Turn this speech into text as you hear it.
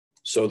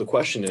So the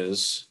question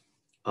is,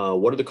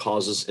 what are the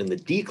causes and the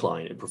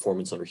decline in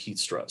performance under heat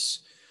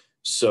stress?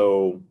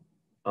 So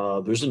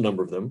there's a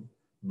number of them,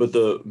 but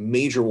the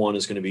major one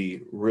is going to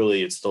be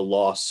really, it's the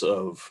loss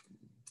of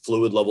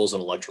fluid levels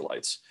and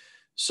electrolytes.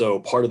 So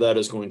part of that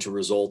is going to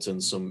result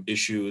in some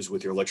issues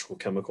with your electrical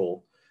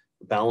chemical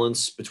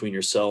balance between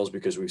your cells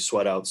because we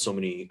sweat out so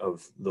many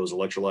of those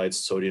electrolytes,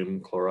 sodium,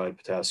 chloride,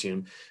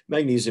 potassium,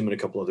 magnesium, and a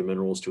couple other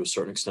minerals to a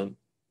certain extent,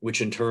 which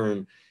in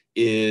turn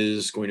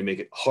is going to make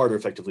it harder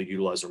effectively to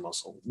utilize our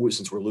muscle.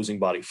 Since we're losing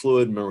body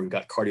fluid, remember we've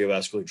got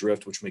cardiovascular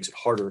drift, which makes it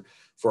harder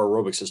for our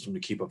aerobic system to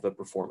keep up that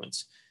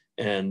performance.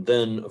 And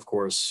then, of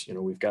course,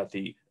 we've got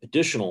the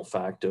additional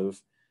fact of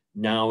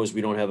now as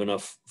we don't have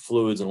enough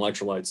fluids and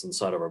electrolytes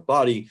inside of our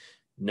body,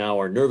 now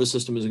our nervous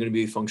system isn't going to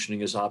be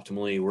functioning as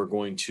optimally. We're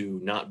going to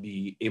not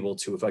be able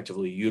to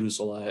effectively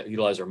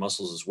utilize our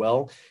muscles as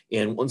well.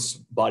 And once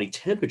body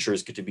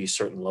temperatures get to be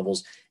certain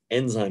levels,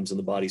 enzymes in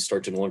the body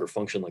start to no longer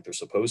function like they're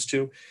supposed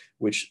to,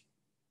 which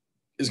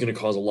is going to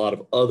cause a lot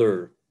of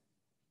other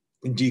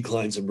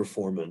declines in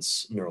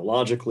performance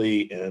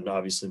neurologically and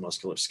obviously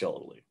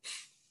musculoskeletally.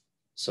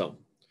 So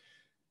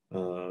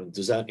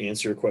does that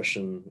answer your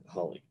question,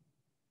 Holly?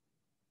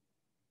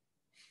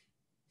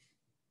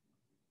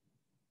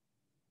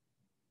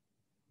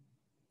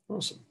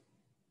 Awesome.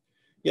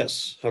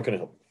 Yes, how can I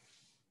help?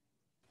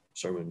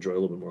 Sorry, I'm going to enjoy a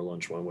little bit more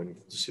lunch while I'm waiting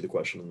to see the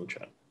question in the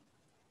chat.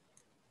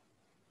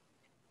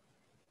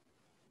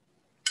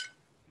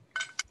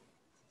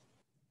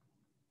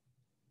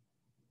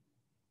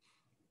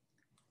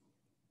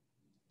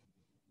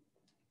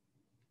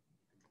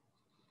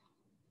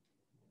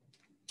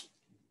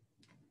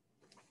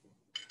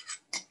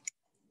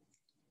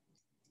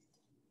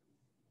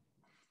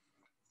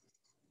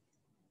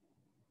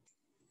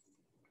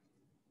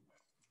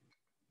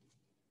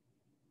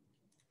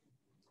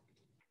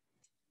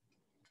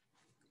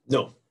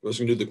 No, I was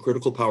going to do the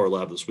critical power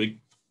lab this week.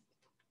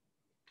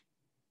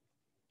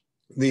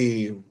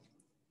 The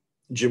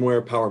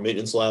GymWare power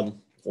maintenance lab,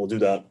 we'll do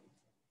that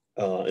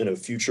in the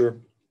future.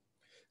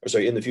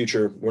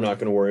 We're not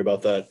going to worry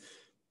about that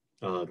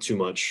too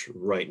much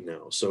right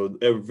now. So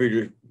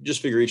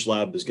just figure each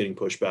lab is getting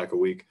pushed back a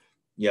week.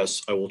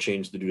 Yes, I will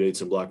change the due dates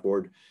in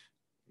Blackboard.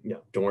 Yeah,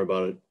 don't worry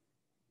about it.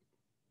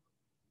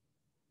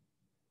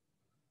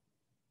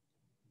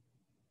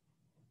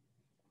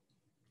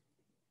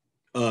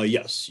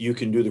 Yes, you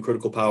can do the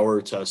critical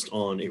power test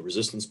on a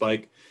resistance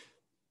bike,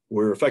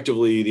 where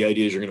effectively the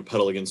idea is you're going to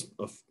pedal against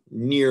a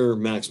near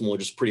maximal,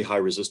 just pretty high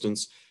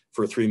resistance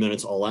for 3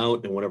 minutes all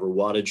out, and whatever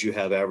wattage you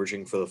have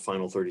averaging for the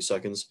final 30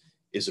 seconds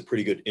is a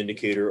pretty good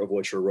indicator of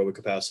what your aerobic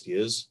capacity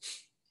is.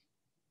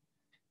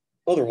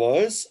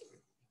 Otherwise,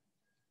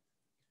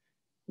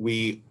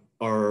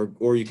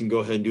 or you can go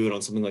ahead and do it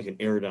on something like an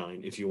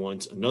Airdyne if you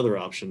want another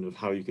option of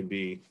how you can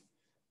be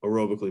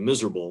aerobically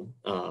miserable,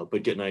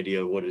 but get an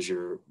idea of what is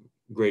your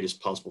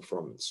greatest possible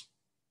performance.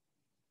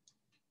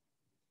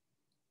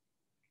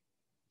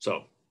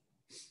 So,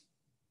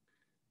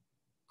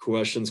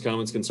 questions,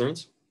 comments,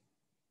 concerns?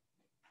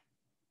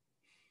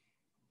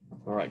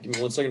 All right, give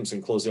me 1 second. I'm just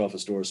going to close the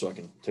office door so I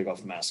can take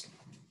off the mask.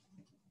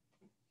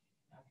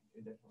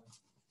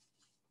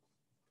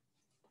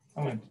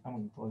 I'm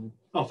gonna close it.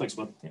 Oh, thanks,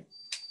 bud. Yeah.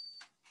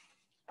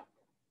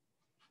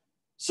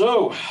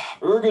 So,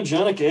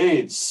 ergogenic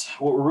aids.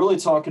 What we're really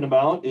talking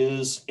about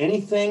is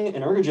anything,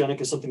 and ergogenic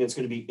is something that's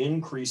going to be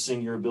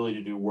increasing your ability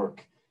to do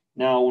work.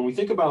 Now, when we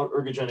think about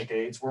ergogenic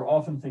aids, we're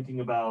often thinking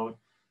about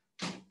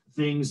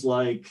things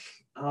like,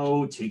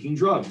 taking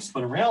drugs.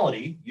 But in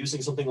reality,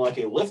 using something like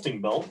a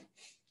lifting belt,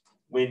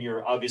 when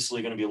you're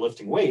obviously going to be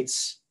lifting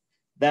weights,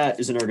 that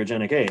is an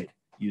ergogenic aid.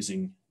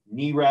 Using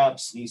knee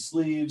wraps, knee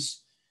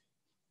sleeves,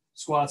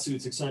 squat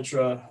suits,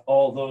 etc.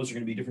 All those are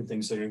going to be different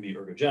things that are going to be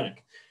ergogenic.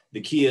 The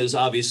key is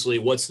obviously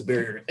what's the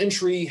barrier to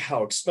entry,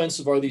 how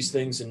expensive are these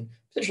things, and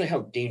potentially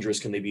how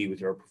dangerous can they be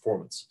with your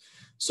performance.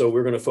 So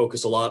we're going to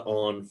focus a lot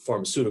on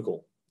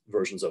pharmaceutical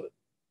versions of it.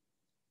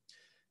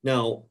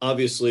 Now,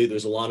 obviously,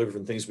 there's a lot of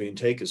different things we can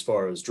take as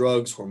far as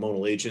drugs,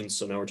 hormonal agents.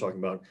 So now we're talking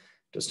about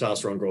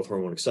testosterone, growth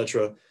hormone,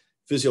 etc.,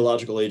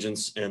 physiological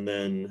agents, and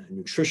then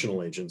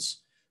nutritional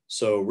agents.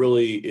 So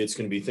really, it's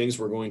going to be things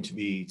we're going to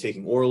be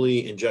taking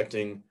orally,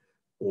 injecting,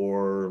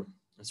 or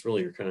that's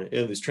really your kind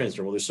of, these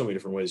transdermal. There's so many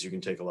different ways you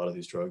can take a lot of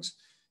these drugs.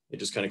 It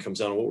just kind of comes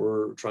down to what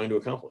we're trying to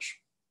accomplish.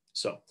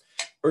 So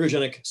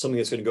ergogenic, something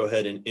that's going to go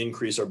ahead and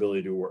increase our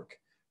ability to do work.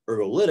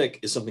 Ergolytic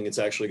is something that's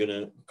actually going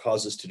to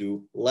cause us to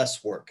do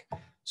less work.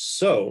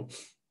 So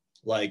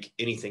like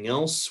anything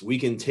else, we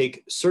can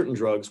take certain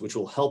drugs which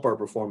will help our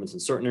performance in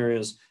certain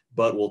areas,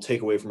 but will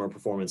take away from our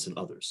performance in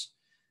others.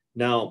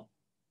 Now,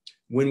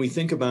 when we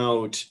think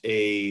about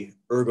a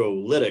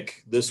ergolytic,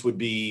 this would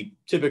be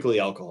typically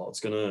alcohol. It's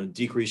going to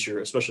decrease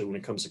your, especially when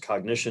it comes to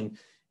cognition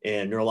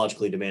and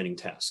neurologically demanding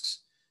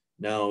tasks.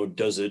 Now,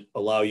 does it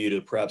allow you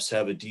to perhaps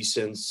have a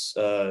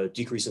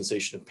decreased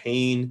sensation of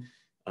pain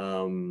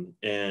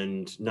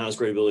and not as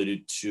great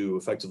ability to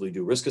effectively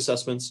do risk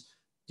assessments?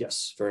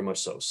 Yes, very much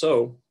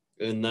so.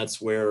 And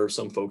that's where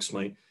some folks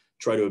might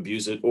try to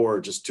abuse it or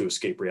just to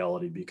escape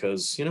reality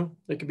because, you know,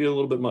 it can be a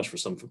little bit much for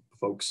some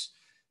folks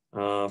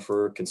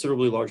for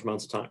considerably large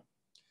amounts of time.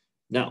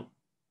 Now,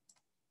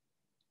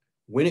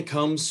 when it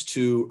comes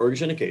to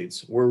ergogenic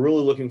aids, we're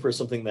really looking for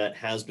something that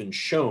has been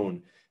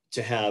shown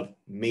to have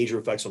major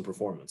effects on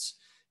performance.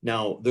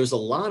 Now, there's a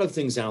lot of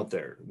things out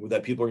there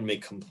that people are going to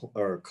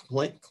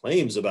make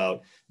claims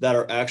about that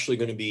are actually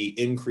going to be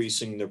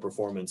increasing their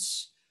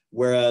performance.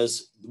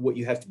 Whereas what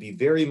you have to be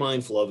very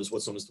mindful of is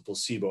what's known as the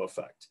placebo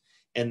effect.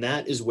 And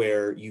that is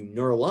where you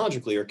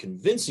neurologically are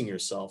convincing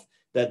yourself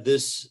that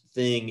this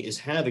thing is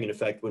having an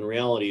effect when in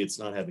reality it's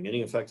not having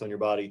any effect on your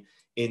body.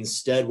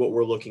 Instead, what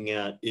we're looking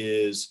at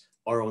is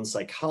our own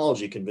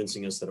psychology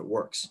convincing us that it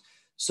works.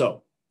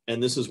 So,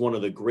 and this is one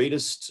of the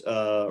greatest,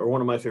 or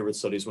one of my favorite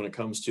studies when it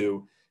comes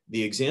to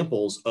the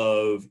examples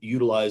of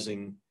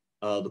utilizing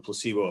the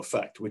placebo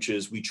effect, which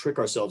is we trick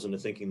ourselves into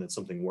thinking that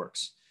something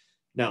works.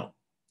 Now,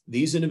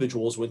 these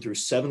individuals went through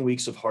 7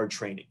 weeks of hard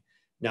training.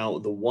 Now,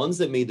 the ones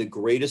that made the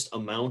greatest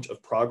amount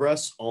of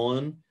progress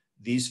on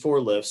these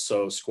 4 lifts,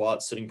 so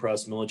squat, sitting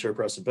press, military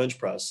press, and bench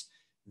press,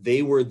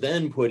 they were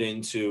then put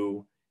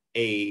into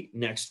a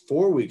next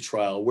 4-week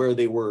trial where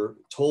they were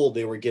told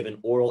they were given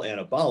oral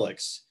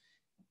anabolics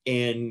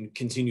and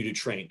continue to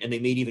train. And they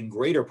made even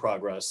greater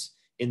progress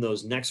in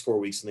those next 4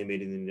 weeks than they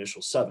made in the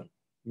initial 7.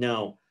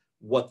 Now,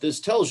 what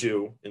this tells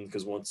you, and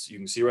because once you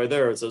can see right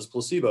there, it says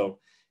placebo,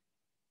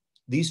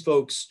 these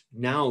folks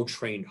now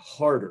trained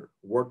harder,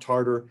 worked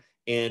harder,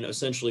 and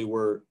essentially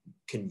were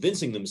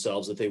convincing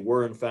themselves that they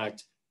were in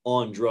fact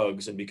on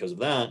drugs. And because of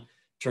that,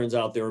 turns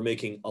out they were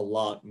making a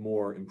lot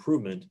more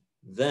improvement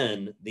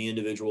than the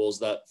individuals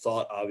that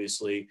thought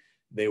obviously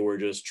they were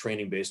just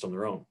training based on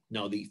their own.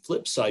 Now, the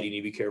flip side you need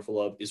to be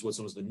careful of is what's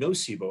known as the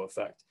nocebo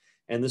effect.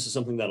 And this is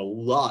something that a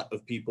lot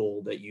of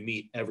people that you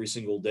meet every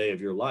single day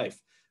of your life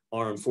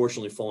are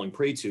unfortunately falling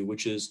prey to,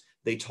 which is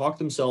they talk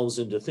themselves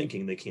into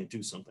thinking they can't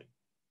do something.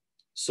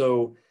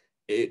 So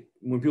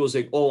when people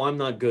say, oh, I'm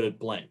not good at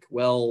blank.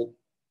 Well,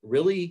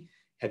 really?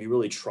 Have you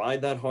really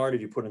tried that hard?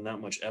 Have you put in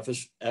that much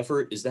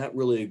effort? Is that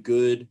really a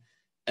good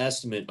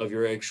estimate of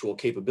your actual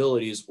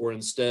capabilities? Or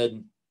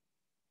instead,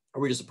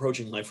 are we just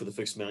approaching life with a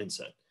fixed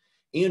mindset?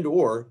 And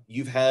or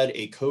you've had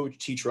a coach,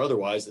 teacher,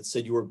 otherwise that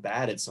said you were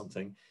bad at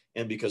something.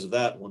 And because of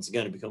that, once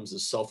again, it becomes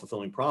this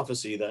self-fulfilling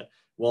prophecy that,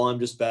 well, I'm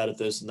just bad at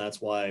this and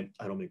that's why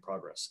I don't make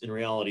progress. In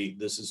reality,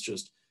 this is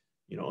just,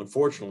 you know,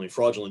 unfortunately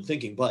fraudulent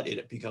thinking, but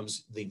it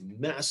becomes the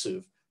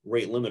massive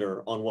rate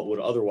limiter on what would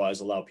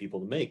otherwise allow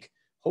people to make,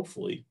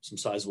 hopefully, some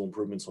sizable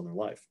improvements on their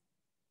life.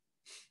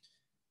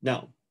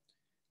 Now,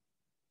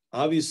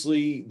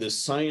 obviously, the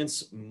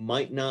science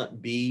might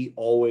not be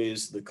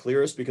always the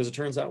clearest because it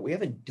turns out we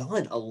haven't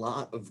done a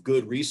lot of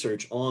good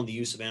research on the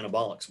use of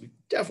anabolics. We've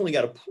definitely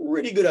got a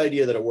pretty good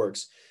idea that it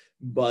works.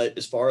 But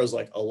as far as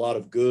like a lot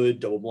of good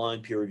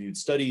double-blind peer-reviewed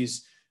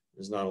studies,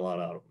 there's not a lot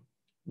out of them.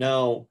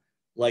 Now,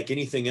 like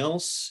anything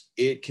else,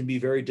 it can be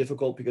very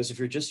difficult because if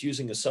you're just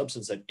using a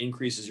substance that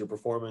increases your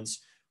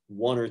performance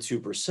 1 or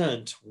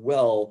 2%,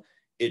 well,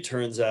 it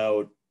turns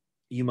out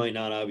you might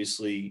not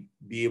obviously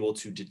be able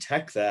to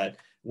detect that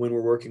when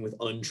we're working with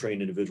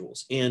untrained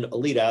individuals. And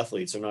elite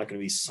athletes are not going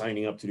to be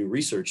signing up to do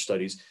research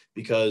studies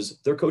because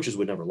their coaches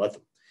would never let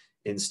them.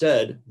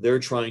 Instead, they're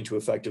trying to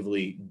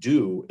effectively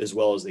do as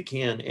well as they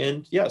can.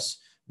 And yes,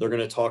 they're going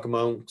to talk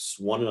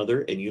amongst one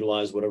another and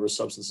utilize whatever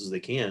substances they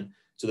can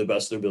to the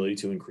best of their ability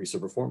to increase their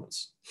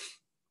performance.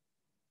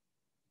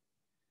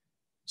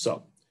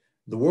 So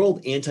the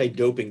World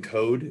Anti-Doping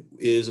Code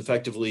is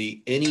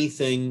effectively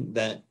anything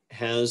that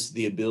has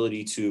the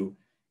ability to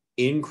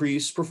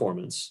increase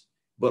performance,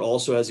 but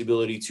also has the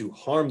ability to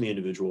harm the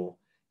individual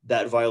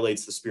that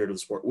violates the spirit of the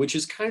sport, which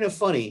is kind of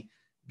funny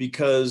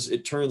because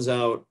it turns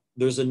out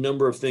there's a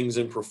number of things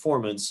in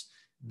performance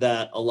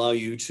that allow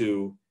you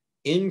to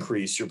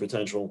increase your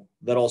potential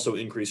that also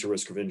increase your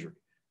risk of injury.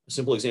 A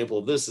simple example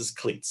of this is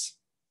cleats.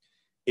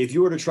 If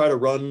you were to try to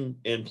run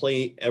and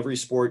play every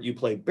sport you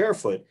play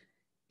barefoot,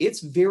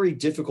 it's very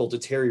difficult to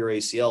tear your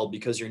ACL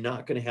because you're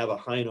not going to have a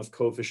high enough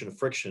coefficient of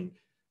friction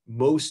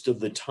most of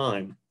the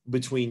time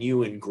between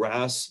you and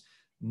grass,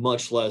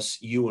 much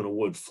less you and a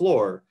wood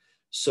floor.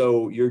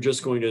 So you're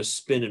just going to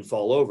spin and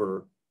fall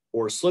over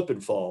or slip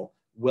and fall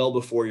well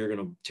before you're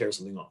going to tear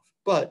something off.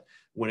 But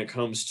when it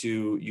comes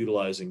to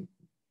utilizing,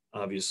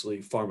 obviously,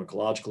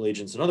 pharmacological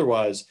agents and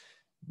otherwise,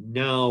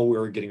 now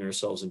we're getting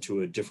ourselves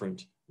into a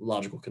different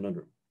logical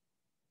conundrum.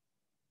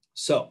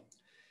 So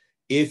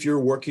if you're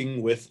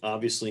working with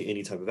obviously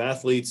any type of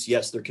athletes,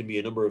 yes, there can be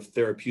a number of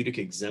therapeutic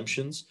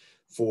exemptions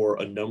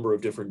for a number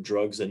of different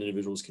drugs that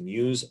individuals can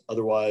use.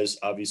 Otherwise,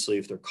 obviously,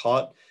 if they're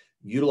caught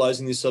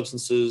utilizing these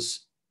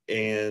substances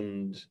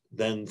and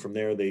then from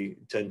there they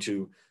tend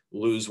to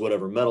lose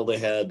whatever medal they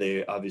had,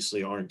 they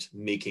obviously aren't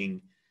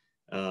making,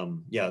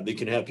 they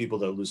can have people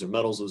that lose their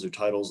medals, lose their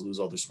titles, lose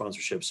all their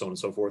sponsorships, so on and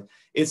so forth.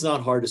 It's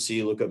not hard to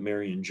see. Look at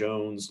Marion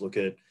Jones, look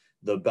at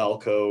the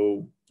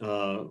Balco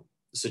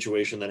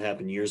situation that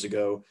happened years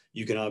ago.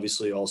 You can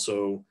obviously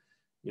also,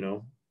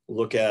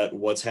 look at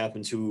what's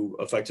happened to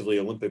effectively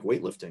Olympic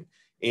weightlifting.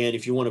 And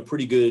if you want a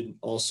pretty good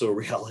also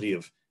reality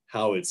of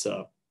how it's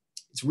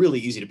really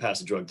easy to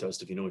pass a drug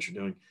test if you know what you're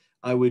doing,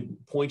 I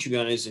would point you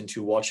guys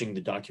into watching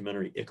the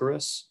documentary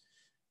Icarus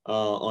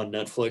on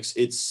Netflix.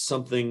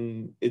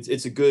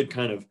 It's a good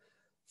kind of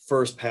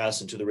first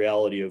pass into the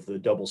reality of the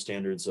double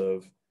standards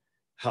of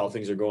how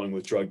things are going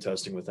with drug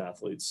testing with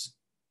athletes.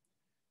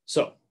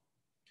 So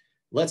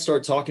let's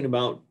start talking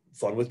about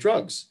fun with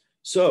drugs.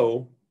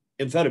 So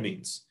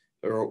amphetamines,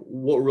 or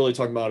what we're really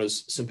talking about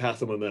is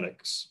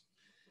sympathomimetics.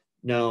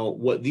 Now,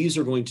 what these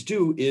are going to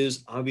do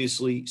is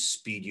obviously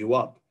speed you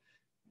up.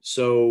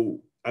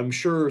 So I'm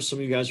sure some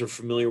of you guys are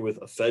familiar with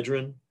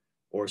ephedrine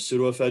or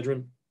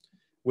pseudoephedrine,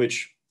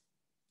 which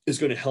is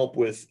going to help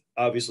with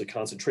obviously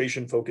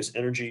concentration, focus,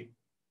 energy,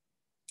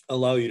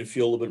 allow you to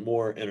feel a little bit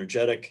more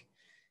energetic,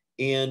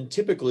 and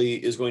typically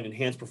is going to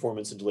enhance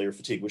performance and delay your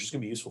fatigue, which is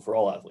going to be useful for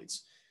all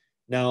athletes.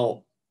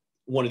 Now,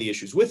 one of the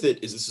issues with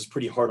it is this is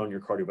pretty hard on your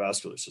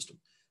cardiovascular system.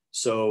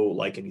 So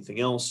like anything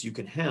else, you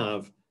can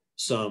have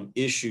some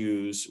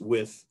issues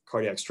with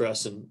cardiac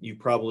stress, and you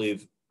probably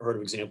have heard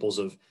of examples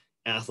of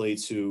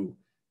athletes who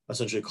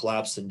essentially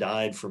collapsed and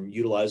died from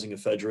utilizing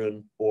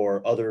ephedrine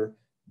or other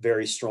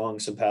very strong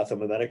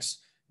sympathomimetics.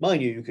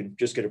 Mind you, you can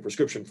just get a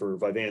prescription for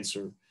Vyvanse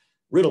or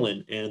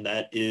Ritalin, and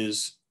that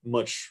is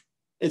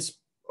it's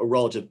a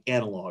relative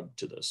analog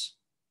to this.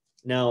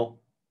 Now,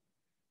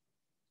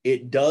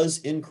 it does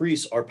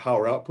increase our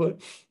power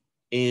output,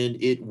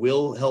 and it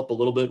will help a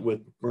little bit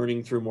with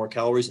burning through more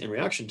calories and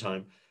reaction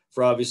time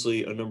for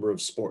obviously a number of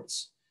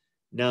sports.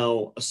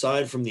 Now,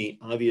 aside from the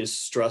obvious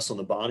stress on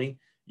the body,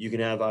 you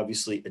can have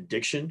obviously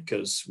addiction,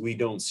 because we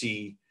don't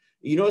see,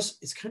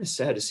 it's kind of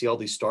sad to see all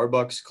these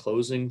Starbucks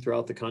closing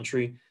throughout the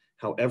country,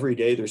 how every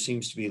day there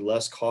seems to be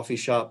less coffee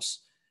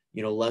shops,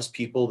 less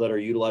people that are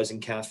utilizing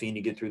caffeine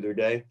to get through their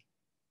day.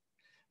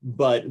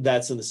 But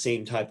that's in the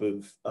same type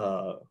of,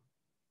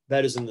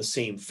 that is in the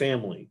same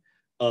family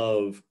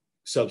of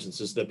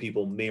substances that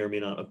people may or may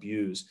not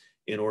abuse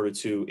in order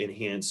to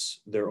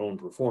enhance their own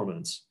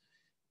performance.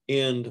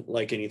 And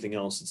like anything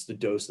else, it's the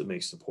dose that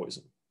makes the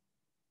poison.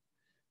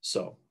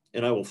 So,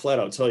 and I will flat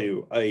out tell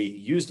you, I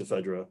used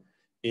ephedra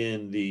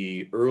in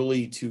the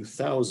early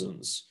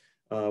 2000s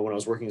when I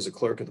was working as a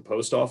clerk at the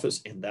post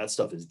office, and that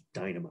stuff is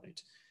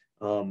dynamite.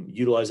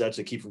 Utilize that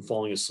to keep from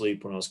falling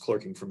asleep when I was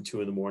clerking from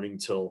 2 a.m.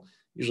 till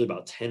usually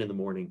about 10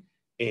 a.m.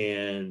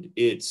 And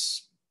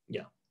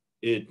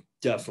it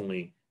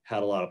definitely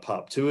had a lot of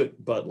pop to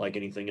it, but like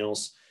anything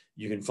else,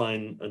 you can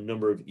find a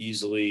number of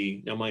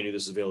now mind you,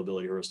 this is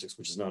availability heuristics,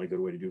 which is not a good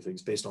way to do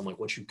things based on like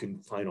what you can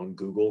find on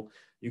Google.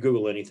 You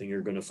Google anything,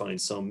 you're going to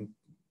find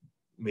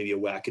maybe a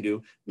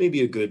wackadoo,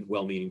 maybe a good,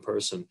 well-meaning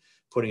person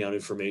putting out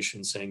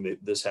information saying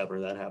that this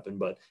happened or that happened,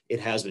 but it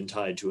has been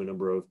tied to a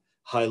number of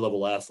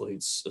high-level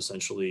athletes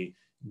essentially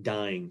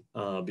dying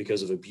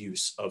because of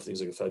abuse of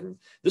things like ephedrine.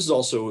 This is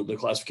also the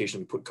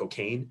classification we put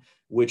cocaine,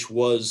 which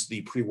was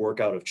the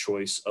pre-workout of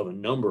choice of a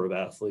number of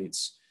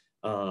athletes,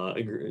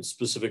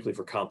 specifically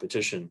for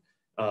competition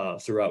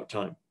throughout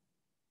time.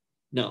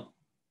 Now,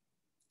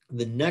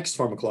 the next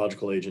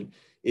pharmacological agent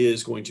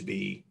is going to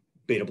be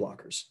beta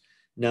blockers.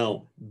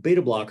 Now,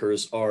 beta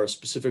blockers are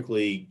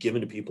specifically given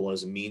to people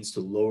as a means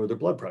to lower their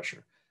blood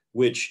pressure,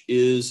 which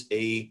is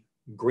a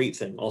great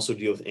thing. Also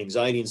deal with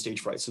anxiety and stage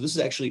fright. So this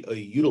is actually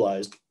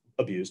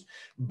abused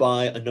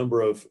by a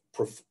number of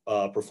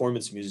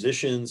performance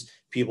musicians,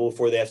 people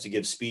before they have to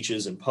give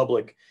speeches in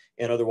public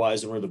and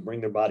otherwise in order to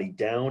bring their body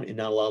down and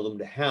not allow them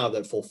to have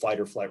that full fight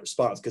or flight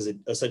response, because it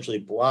essentially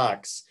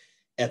blocks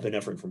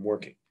epinephrine from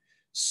working.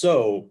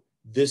 So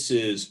this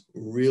is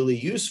really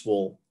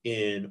useful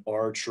in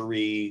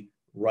archery,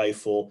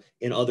 rifle,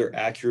 and other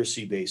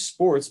accuracy-based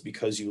sports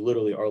because you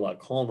literally are a lot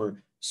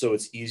calmer. So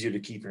it's easier to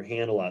keep your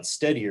hand a lot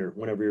steadier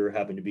whenever you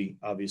happen to be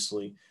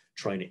obviously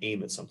trying to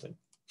aim at something.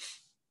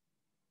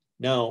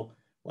 Now,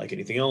 like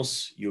anything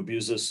else, you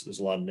abuse this, there's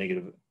a lot of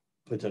negative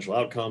potential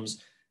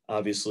outcomes.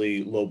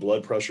 Obviously, low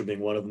blood pressure being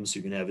one of them, so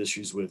you can have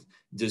issues with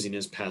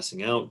dizziness,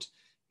 passing out.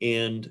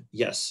 And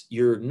yes,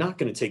 you're not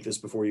going to take this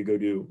before you go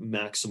do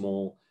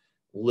maximal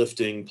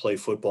lifting, play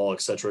football,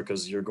 etc.,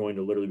 because you're going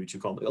to literally be too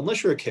calm.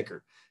 Unless you're a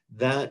kicker,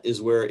 that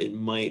is where it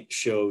might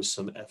show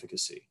some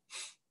efficacy.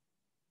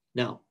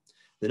 Now,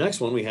 the next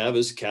one we have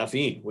is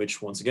caffeine,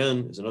 which once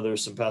again is another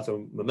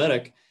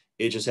sympathomimetic.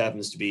 It just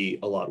happens to be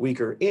a lot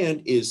weaker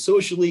and is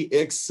socially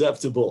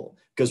acceptable.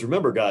 Because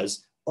remember,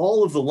 guys,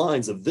 all of the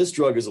lines of this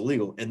drug is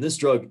illegal and this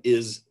drug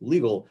is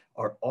legal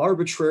are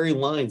arbitrary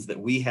lines that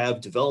we have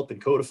developed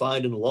and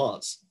codified in the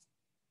laws.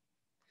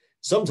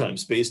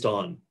 Sometimes based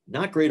on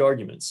not great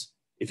arguments.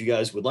 If you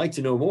guys would like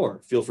to know more,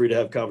 feel free to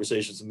have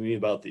conversations with me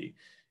about the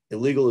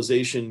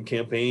illegalization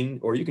campaign,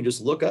 or you can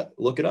just look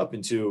it up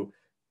into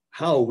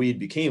how weed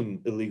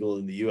became illegal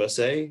in the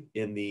USA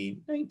in the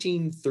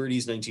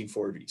 1930s,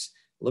 1940s.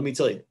 Let me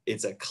tell you,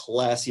 it's a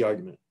classy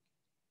argument.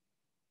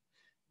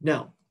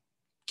 Now,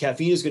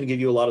 caffeine is going to give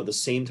you a lot of the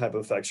same type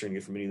of effects you're going to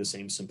get from any of the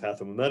same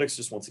sympathomimetics.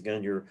 Just once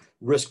again, your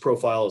risk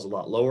profile is a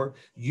lot lower.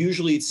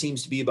 Usually it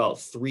seems to be about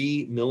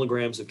 3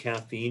 milligrams of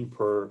caffeine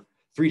per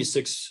 3 to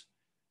 6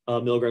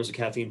 milligrams of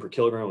caffeine per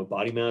kilogram of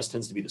body mass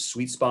tends to be the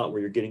sweet spot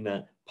where you're getting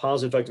that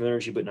positive effective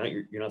energy, but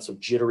you're not so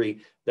jittery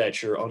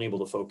that you're unable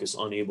to focus,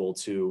 unable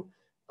to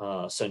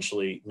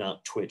essentially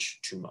not twitch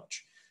too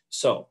much.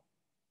 So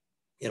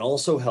it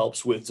also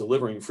helps with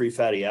delivering free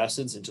fatty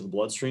acids into the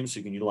bloodstream so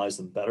you can utilize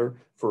them better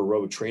for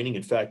aerobic training.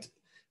 In fact,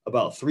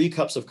 about 3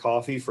 cups of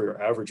coffee for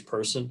your average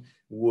person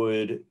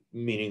would,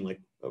 meaning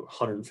like a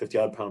 150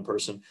 odd pound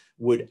person,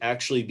 would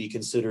actually be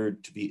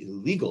considered to be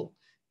illegal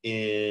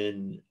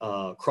in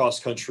cross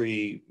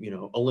country,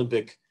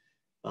 Olympic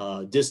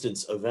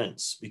distance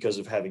events because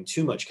of having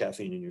too much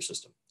caffeine in your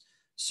system.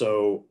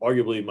 So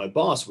arguably my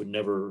boss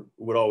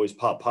would always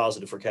pop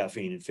positive for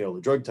caffeine and fail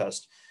the drug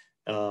test.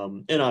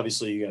 And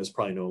obviously you guys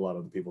probably know a lot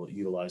of the people that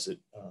utilize it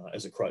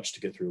as a crutch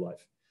to get through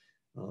life.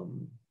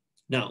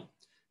 Now,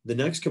 the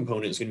next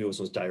component is going to be what's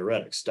known as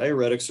diuretics.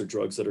 Diuretics are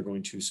drugs that are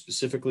going to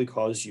specifically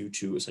cause you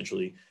to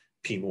essentially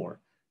pee more.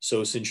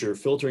 So since you're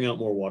filtering out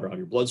more water on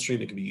your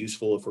bloodstream, it can be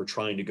useful if we're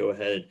trying to go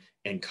ahead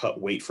and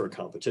cut weight for a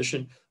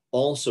competition.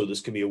 Also,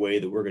 this can be a way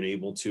that we're going to be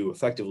able to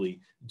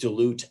effectively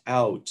dilute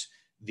out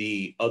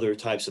the other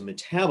types of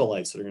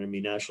metabolites that are going to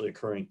be naturally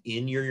occurring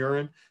in your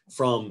urine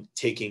from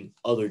taking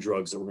other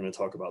drugs that we're going to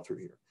talk about through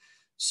here.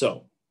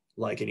 So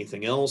like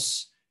anything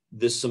else,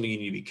 this is something you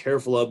need to be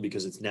careful of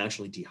because it's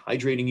naturally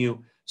dehydrating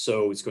you.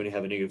 So it's going to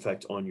have a negative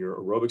effect on your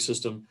aerobic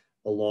system,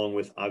 along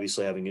with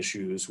obviously having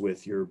issues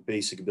with your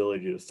basic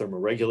ability to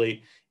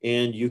thermoregulate.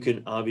 And you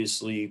can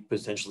obviously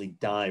potentially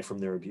die from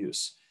their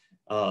abuse.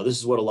 This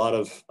is what a lot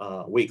of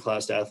weight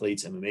class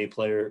athletes,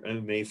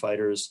 MMA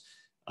fighters,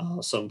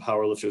 some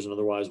powerlifters and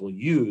otherwise will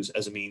use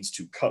as a means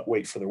to cut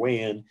weight for their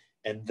weigh-in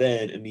and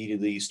then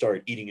immediately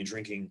start eating and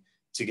drinking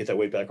to get that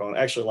weight back on.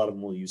 Actually, a lot of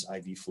them will use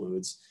IV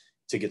fluids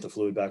to get the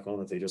fluid back on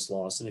that they just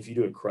lost. And if you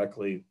do it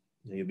correctly,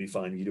 you'll be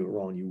fine. If you do it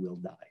wrong, you will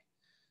die.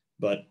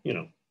 But,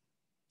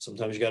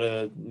 sometimes you got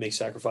to make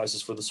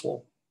sacrifices for the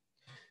swole.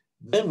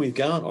 Then we've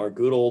got our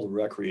good old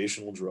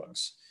recreational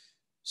drugs.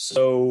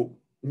 So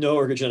no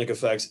ergogenic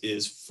effects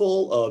is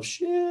full of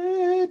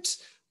shit.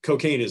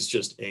 Cocaine is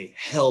just a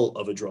hell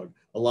of a drug.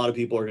 A lot of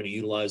people are going to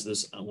utilize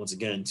this once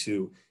again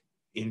to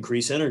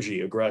increase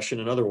energy, aggression,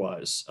 and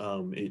otherwise.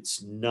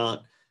 It's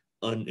not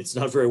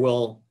very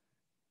well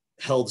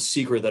held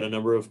secret that a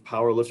number of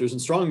power lifters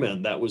and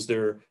strongmen, that was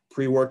their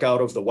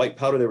pre-workout of the white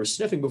powder they were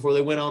sniffing before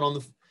they went out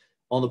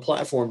on the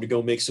platform to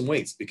go make some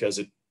weights because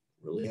it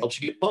really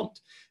helps you get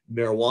pumped.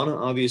 Marijuana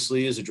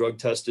obviously is a drug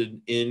tested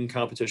in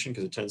competition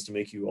because it tends to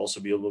make you also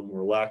be a little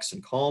more relaxed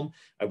and calm.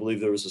 I believe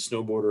there was a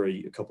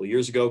snowboarder a couple of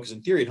years ago because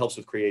in theory it helps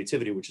with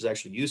creativity, which is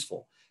actually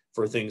useful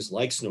for things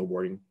like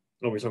snowboarding.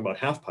 When we're talking about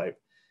half pipe,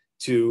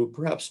 to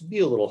perhaps be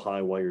a little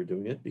high while you're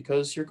doing it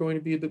because you're going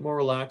to be a bit more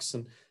relaxed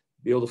and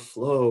be able to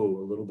flow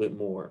a little bit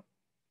more.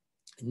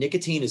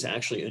 Nicotine is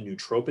actually a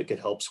nootropic. It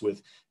helps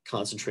with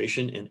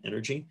concentration and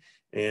energy.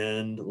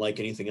 And like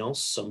anything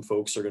else, some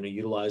folks are going to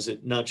utilize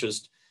it, not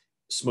just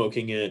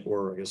smoking it,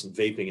 or I guess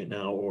vaping it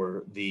now,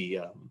 or the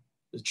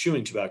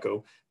chewing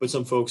tobacco, but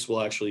some folks will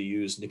actually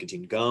use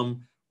nicotine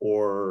gum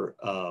or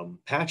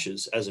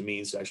patches as a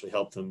means to actually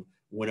help them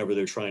whenever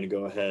they're trying to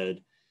go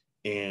ahead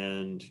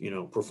and,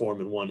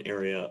 perform in one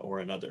area or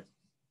another.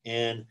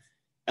 And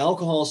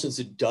alcohol, since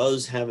it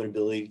does have an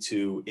ability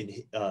to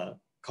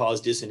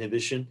cause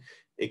disinhibition,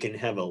 it can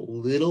have a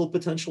little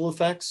potential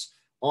effects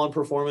on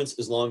performance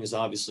as long as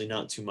obviously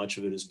not too much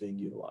of it is being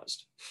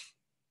utilized.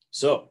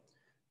 So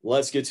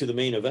let's get to the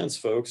main events,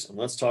 folks, and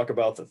let's talk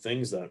about the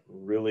things that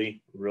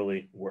really,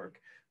 really work,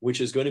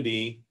 which is going to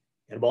be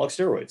anabolic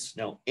steroids.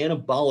 Now,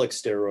 anabolic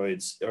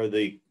steroids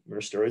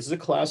steroids is a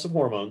class of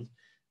hormone.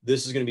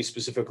 This is going to be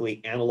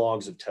specifically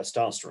analogs of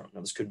testosterone.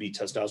 Now, this could be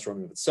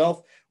testosterone in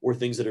itself or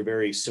things that are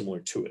very similar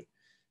to it.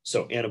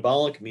 So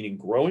anabolic meaning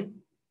growing,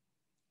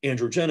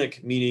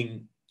 androgenic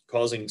meaning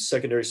causing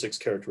secondary sex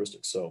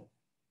characteristics. So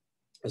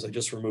as I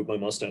just removed my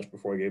mustache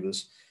before I gave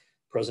this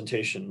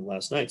presentation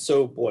last night.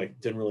 So boy,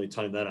 didn't really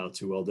time that out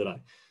too well, did I?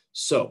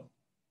 So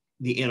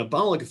the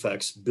anabolic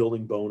effects,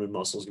 building bone and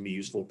muscle, is going to be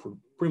useful for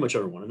pretty much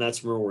everyone. And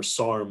that's where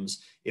SARMs,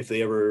 if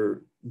they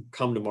ever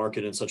come to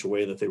market in such a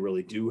way that they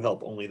really do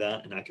help only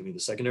that, and that can be the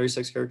secondary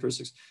sex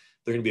characteristics,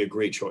 they're going to be a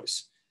great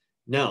choice.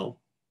 Now,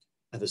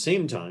 at the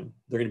same time,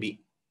 they're going to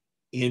be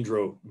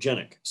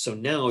androgenic. So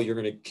now you're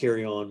going to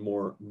carry on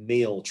more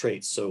male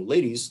traits. So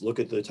ladies, look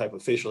at the type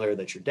of facial hair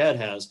that your dad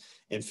has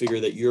and figure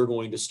that you're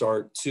going to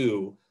start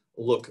to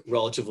look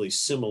relatively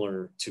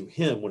similar to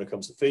him when it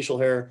comes to facial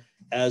hair,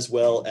 as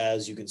well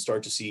as you can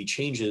start to see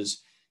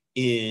changes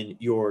in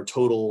your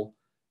total,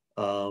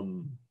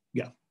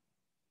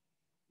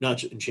 not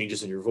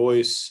changes in your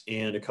voice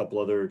and a couple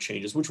other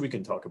changes, which we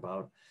can talk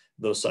about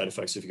those side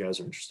effects if you guys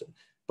are interested.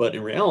 But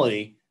in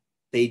reality,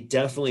 they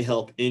definitely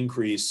help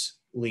increase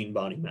lean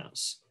body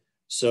mass.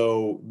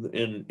 So,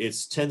 and it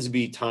tends to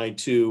be tied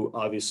to,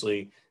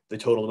 obviously, the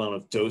total amount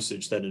of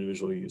dosage that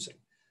individual are using.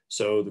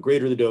 So the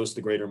greater the dose,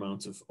 the greater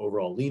amount of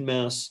overall lean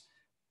mass,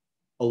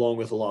 along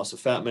with a loss of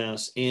fat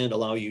mass, and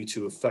allow you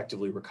to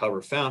effectively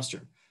recover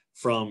faster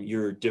from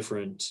your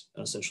different,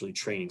 essentially,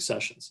 training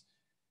sessions.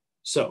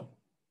 So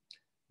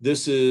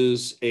This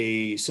is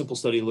a simple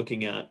study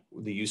looking at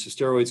the use of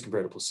steroids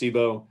compared to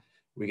placebo.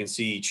 We can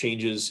see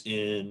changes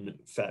in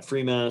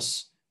fat-free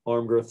mass,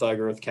 arm girth, thigh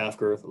girth, calf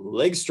girth,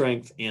 leg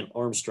strength, and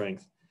arm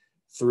strength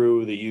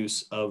through the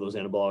use of those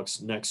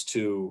anabolics next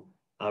to,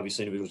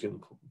 obviously, individuals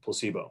getting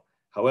placebo.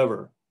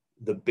 However,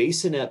 the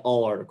Basin et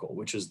al. Article,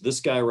 which is this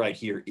guy right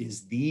here,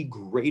 is the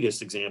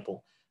greatest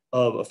example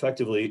of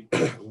effectively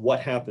what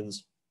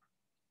happens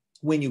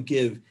when you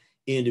give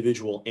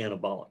individual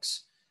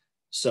anabolics.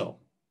 So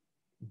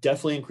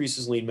definitely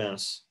increases lean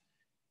mass,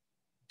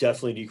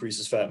 definitely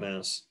decreases fat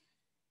mass,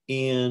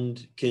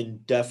 and can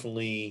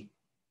definitely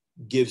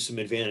give some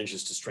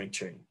advantages to strength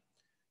training.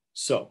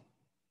 So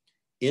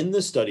in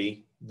this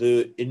study,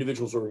 the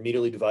individuals were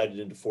immediately divided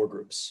into 4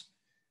 groups.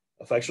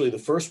 Effectively, the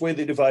first way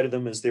they divided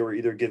them is they were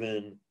either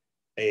given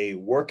a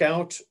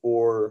workout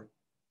or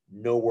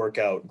no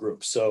workout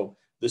group. So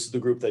this is the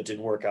group that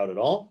didn't work out at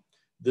all.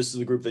 This is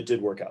the group that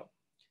did work out.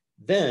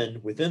 Then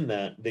within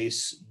that, they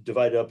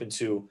divided up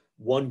into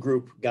one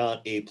group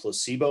got a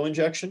placebo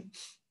injection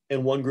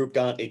and one group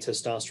got a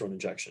testosterone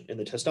injection. And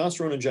the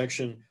testosterone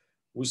injection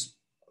was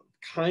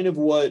kind of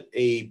what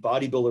a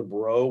bodybuilder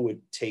bro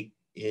would take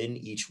in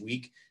each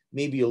week,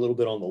 maybe a little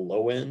bit on the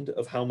low end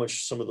of how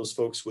much some of those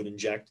folks would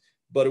inject,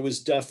 but it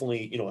was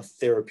definitely, you know, a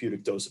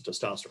therapeutic dose of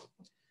testosterone.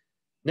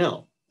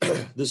 Now,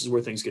 this is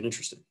where things get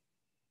interesting.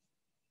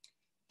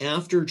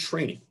 After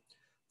training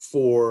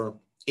for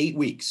 8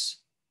 weeks,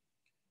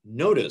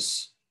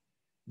 notice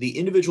the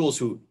individuals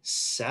who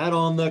sat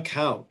on the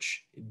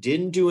couch,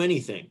 didn't do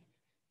anything,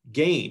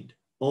 gained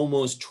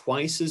almost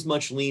twice as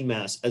much lean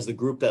mass as the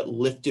group that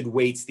lifted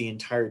weights the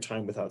entire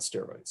time without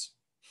steroids.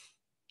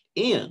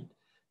 And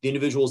the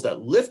individuals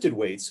that lifted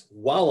weights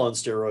while on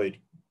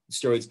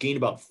steroids gained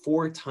about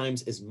 4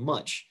 times as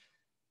much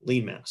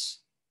lean mass.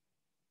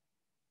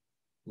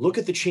 Look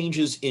at the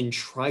changes in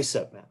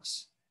tricep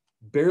mass.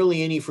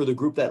 Barely any for the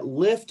group that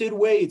lifted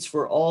weights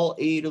for all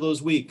 8 of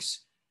those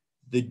weeks.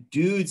 The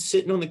dude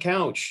sitting on the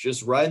couch,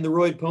 just riding the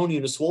roid pony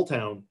in a swole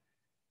town,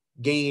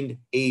 gained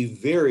a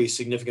very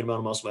significant amount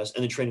of muscle mass,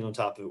 and the training on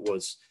top of it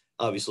was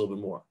obviously a little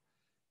bit more.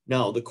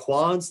 Now, the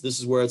quads, this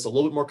is where it's a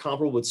little bit more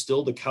comparable, but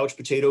still the couch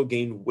potato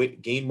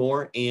gained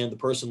more, and the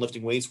person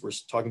lifting weights, we're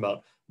talking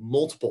about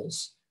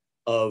multiples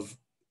of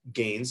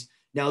gains.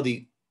 Now,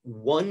 the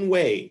one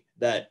way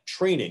that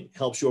training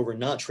helps you over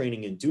not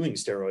training and doing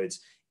steroids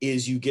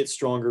is you get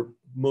stronger,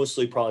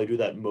 mostly probably do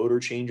that motor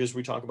changes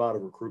we talk about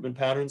of recruitment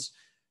patterns,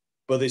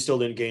 but they still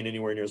didn't gain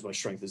anywhere near as much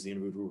strength as the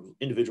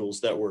individuals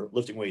that were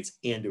lifting weights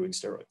and doing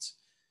steroids.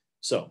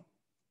 So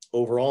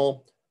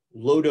overall,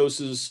 low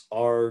doses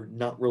are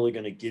not really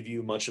going to give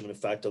you much of an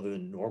effect other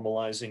than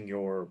normalizing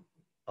your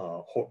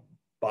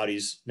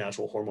body's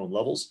natural hormone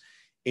levels.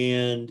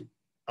 And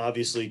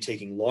obviously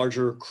taking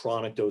larger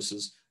chronic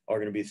doses are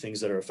going to be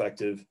things that are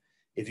effective.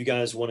 If you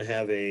guys want to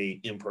have a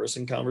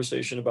in-person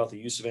conversation about the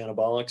use of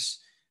anabolics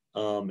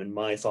and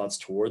my thoughts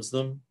towards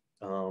them,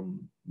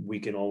 we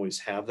can always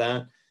have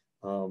that.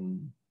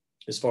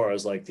 As far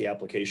as like the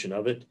application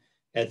of it,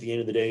 at the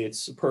end of the day,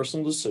 it's a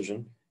personal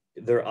decision.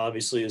 There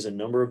obviously is a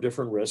number of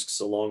different risks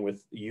along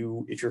with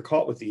you. If you're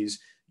caught with these,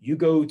 you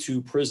go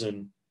to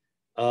prison.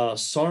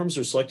 SARMs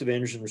are selective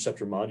androgen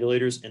receptor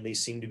modulators, and they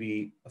seem to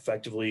be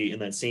effectively in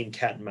that same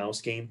cat and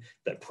mouse game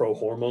that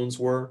pro-hormones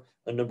were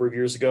a number of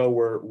years ago,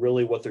 where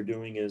really what they're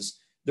doing is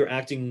they're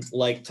acting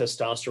like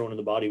testosterone in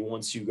the body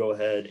once you go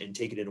ahead and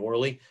take it in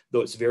orally,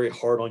 though it's very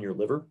hard on your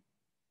liver.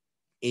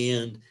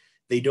 And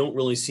they don't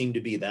really seem to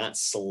be that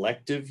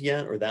selective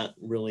yet or that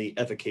really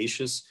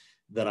efficacious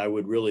that I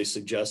would really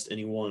suggest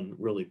anyone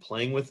really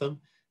playing with them,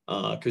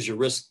 because your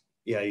risk,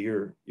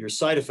 your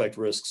side effect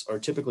risks are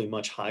typically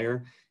much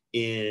higher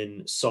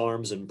in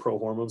SARMs and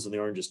pro-hormones than they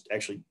are in just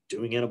actually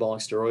doing anabolic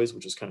steroids,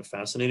 which is kind of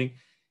fascinating.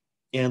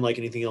 And like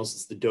anything else,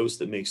 it's the dose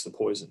that makes the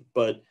poison.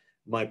 But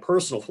my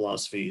personal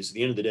philosophy is, at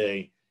the end of the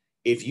day,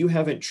 if you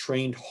haven't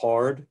trained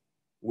hard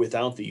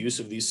without the use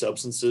of these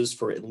substances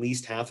for at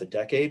least half a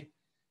decade,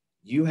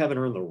 you haven't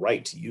earned the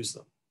right to use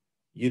them.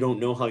 You don't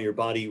know how your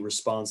body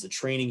responds to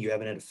training. You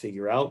haven't had to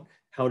figure out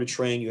how to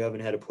train. You haven't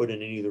had to put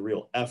in any of the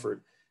real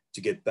effort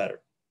to get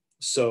better.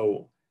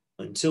 So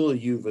until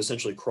you've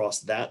essentially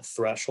crossed that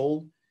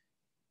threshold,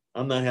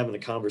 I'm not having a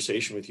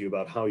conversation with you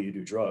about how you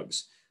do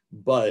drugs.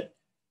 But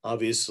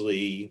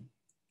obviously,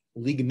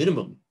 league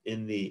minimum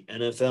in the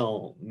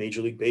NFL,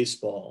 Major League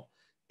Baseball,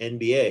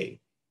 NBA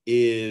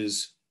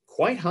is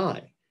quite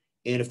high.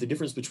 And if the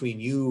difference between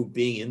you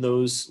being in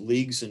those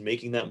leagues and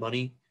making that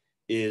money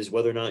is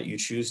whether or not you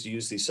choose to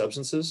use these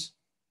substances,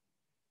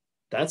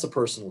 that's a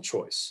personal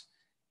choice.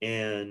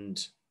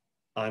 And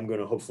I'm going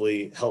to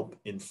hopefully help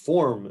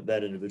inform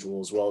that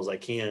individual as well as I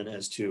can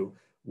as to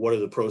what are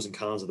the pros and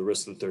cons of the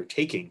risks that they're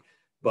taking.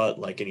 But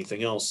like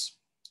anything else,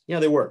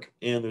 yeah, they work.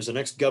 And there's an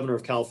ex-governor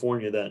of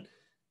California that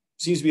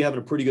seems to be having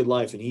a pretty good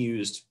life, and he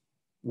used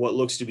what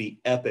looks to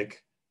be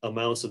epic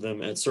amounts of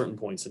them at certain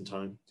points in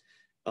time,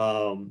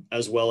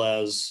 as well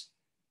as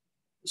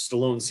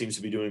Stallone seems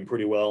to be doing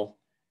pretty well,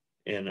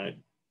 and it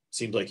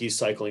seems like he's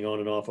cycling on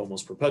and off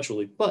almost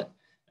perpetually. But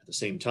at the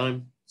same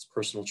time, It's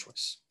personal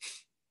choice.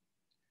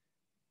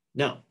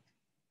 Now,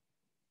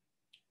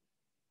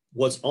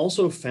 what's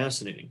also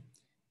fascinating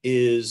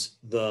is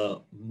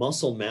the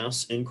muscle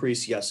mass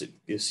increase. Yes,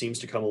 it seems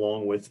to come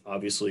along with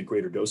obviously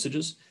greater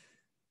dosages.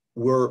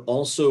 We're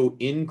also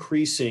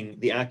increasing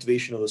the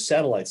activation of those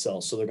satellite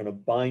cells. So they're going to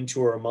bind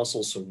to our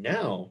muscles. So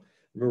now,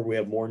 remember, we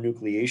have more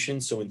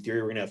nucleation. So in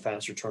theory, we're going to have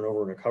faster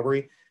turnover and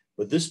recovery.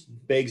 But this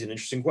begs an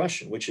interesting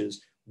question, which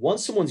is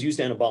once someone's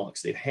used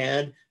anabolics, they've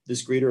had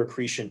this greater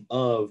accretion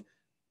of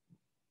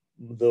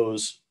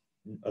those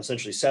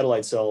essentially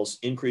satellite cells,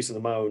 increasing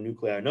the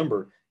myonuclei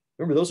number.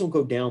 Remember, those don't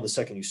go down the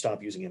second you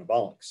stop using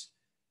anabolics.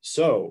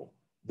 So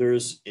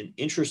there's an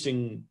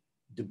interesting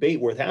debate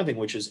worth having,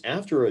 which is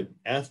after an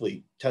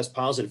athlete tests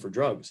positive for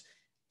drugs,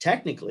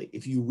 technically,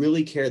 if you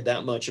really cared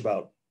that much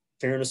about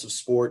fairness of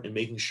sport and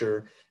making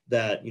sure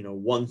that,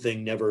 one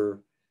thing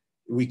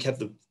we kept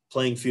the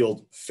playing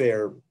field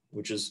fair,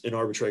 which is an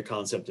arbitrary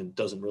concept and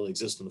doesn't really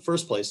exist in the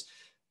first place,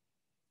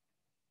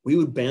 we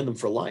would ban them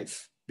for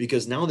life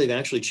because now they've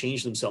actually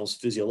changed themselves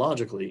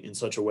physiologically in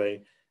such a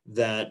way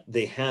that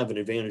they have an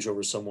advantage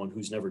over someone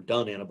who's never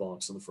done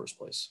anabolics in the first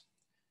place.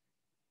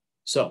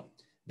 So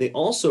they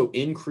also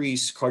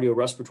increase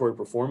cardiorespiratory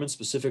performance,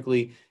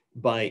 specifically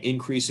by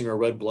increasing our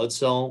red blood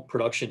cell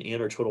production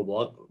and our total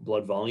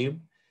blood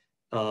volume.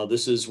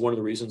 This is one of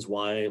the reasons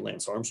why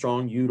Lance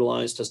Armstrong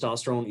utilized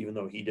testosterone, even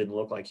though he didn't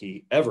look like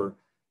he ever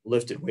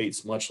lifted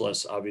weights, much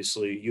less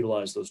obviously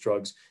utilized those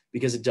drugs,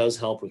 because it does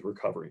help with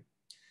recovery.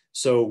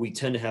 So we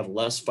tend to have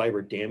less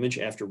fiber damage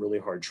after really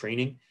hard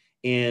training.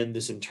 And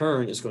this in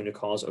turn is going to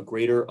cause a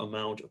greater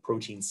amount of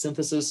protein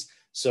synthesis.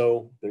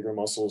 So bigger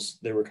muscles,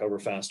 they recover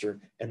faster,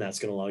 and that's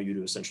going to allow you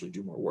to essentially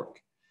do more work.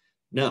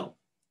 Now,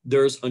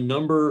 there's a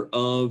number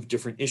of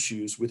different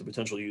issues with the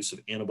potential use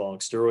of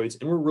anabolic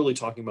steroids, and we're really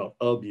talking about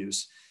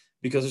abuse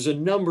because there's a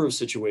number of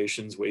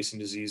situations, wasting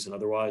disease and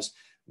otherwise,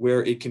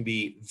 where it can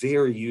be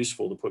very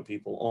useful to put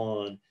people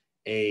on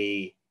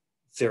a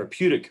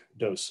therapeutic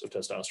dose of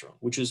testosterone,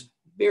 which is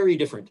very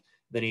different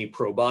than a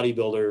pro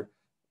bodybuilder,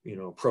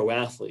 pro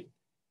athlete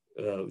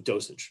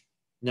dosage.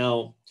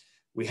 Now,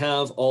 we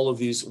have all of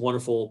these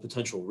wonderful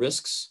potential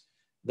risks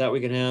that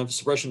we can have: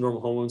 suppression of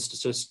normal hormones,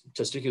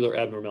 testicular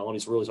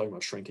abnormalities. We're really talking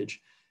about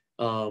shrinkage,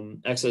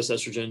 excess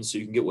estrogen, so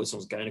you can get what's known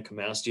as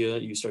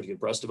gynecomastia. You start to get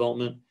breast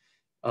development.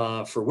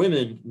 For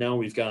women, now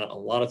we've got a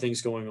lot of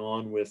things going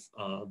on with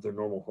their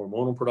normal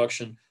hormonal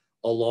production,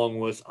 along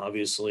with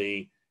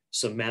obviously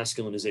some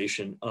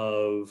masculinization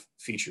of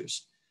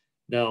features.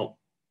 Now,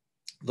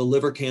 the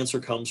liver cancer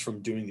comes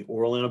from doing the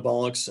oral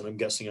anabolics, and I'm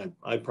guessing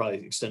I'd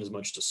probably extend as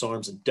much to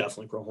SARMs and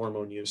definitely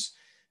pro-hormone use.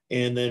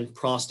 And then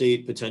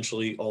prostate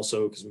potentially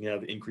also, because we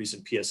have increase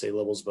in PSA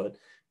levels, but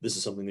this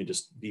is something to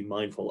just be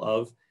mindful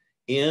of.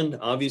 And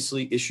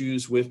obviously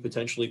issues with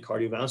potentially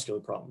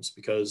cardiovascular problems,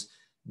 because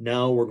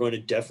now we're going to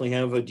definitely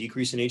have a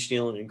decrease in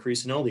HDL and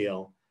increase in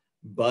LDL.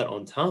 But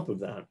on top of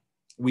that,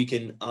 we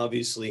can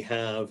obviously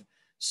have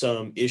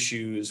some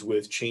issues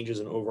with changes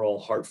in overall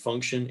heart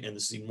function. And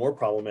this is even more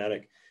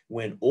problematic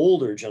when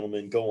older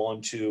gentlemen go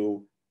on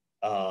to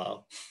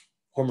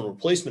hormone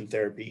replacement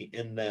therapy,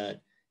 in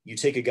that you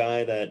take a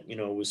guy that,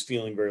 was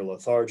feeling very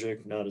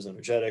lethargic, not as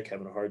energetic,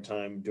 having a hard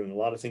time doing a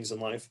lot of things in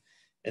life,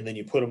 and then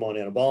you put him on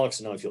anabolics,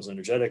 and now he feels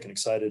energetic and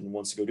excited and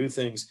wants to go do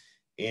things.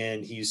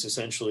 And he's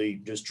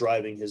essentially just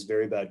driving his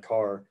very bad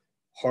car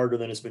harder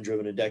than it's been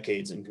driven in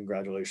decades. And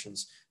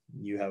congratulations,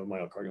 you have a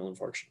myocardial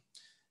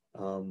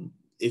infarction.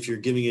 If you're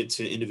giving it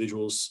to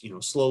individuals,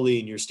 slowly,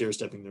 and you're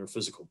stair-stepping their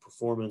physical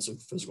performance or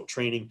physical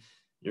training,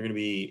 you're going to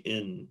be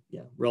in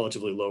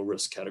relatively low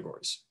risk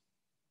categories.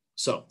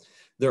 So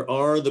there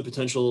are the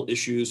potential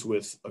issues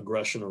with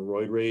aggression or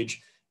roid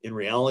rage. In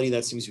reality,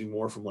 that seems to be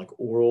more from like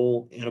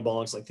oral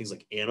anabolics, like things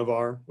like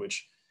Anavar,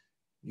 which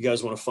you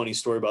guys want a funny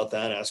story about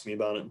that, ask me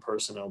about it in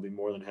person. I'll be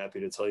more than happy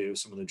to tell you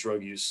some of the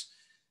drug use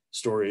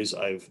stories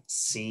I've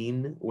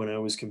seen when I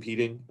was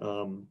competing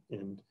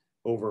and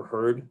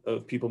overheard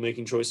of people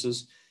making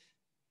choices.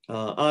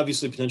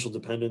 Obviously potential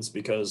dependence,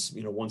 because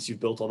once you've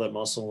built all that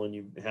muscle and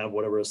you have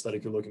whatever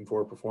aesthetic you're looking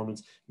for,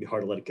 performance, it'd be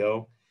hard to let it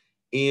go.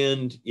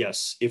 And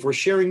yes, if we're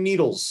sharing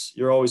needles,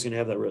 you're always going to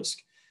have that risk.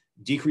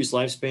 Decreased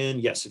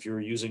lifespan, yes, if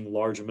you're using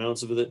large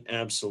amounts of it,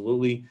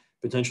 absolutely.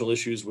 Potential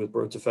issues with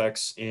birth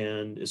defects,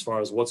 and as far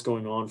as what's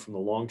going on from the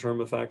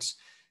long-term effects,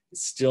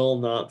 it's still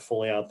not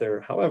fully out there.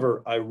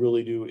 However, I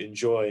really do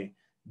enjoy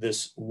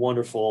this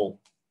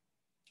wonderful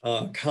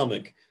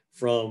comic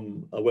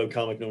from a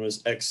webcomic known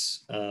as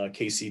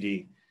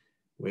XKCD,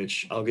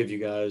 which I'll give you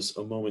guys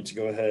a moment to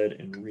go ahead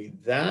and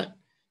read that,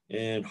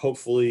 and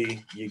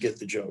hopefully you get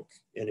the joke.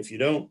 And if you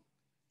don't,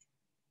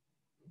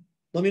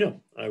 let me know.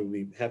 I will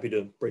be happy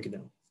to break it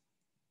down.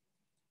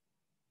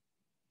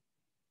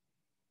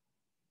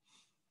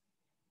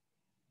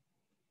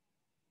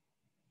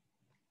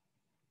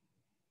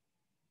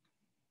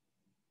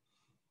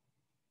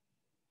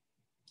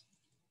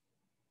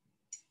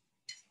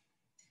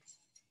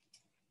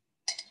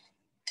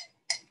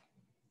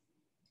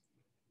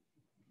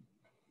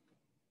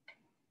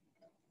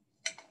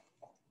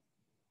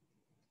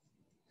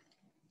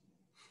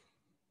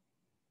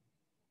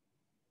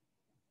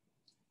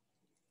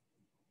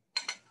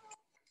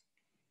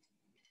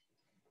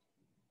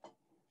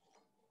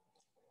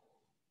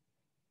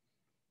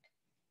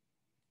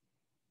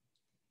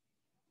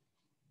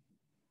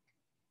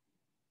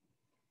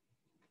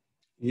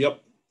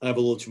 Yep, I have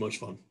a little too much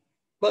fun,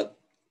 but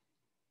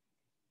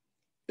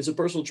it's a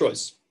personal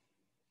choice.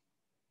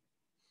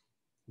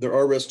 There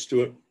are risks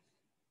to it.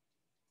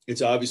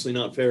 It's obviously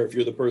not fair if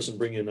you're the person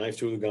bringing a knife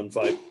to a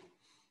gunfight.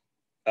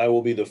 I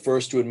will be the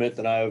first to admit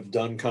that I have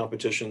done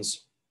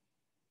competitions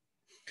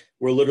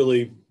where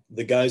literally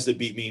the guys that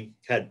beat me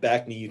had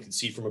back knee. You could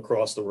see from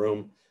across the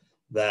room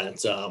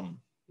that,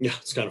 yeah,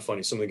 it's kind of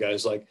funny. Some of the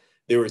guys, like,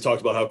 they were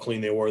talked about how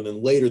clean they were, and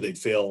then later they'd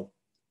fail.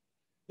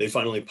 They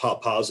finally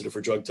pop positive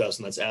for drug tests,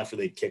 and that's after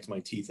they kicked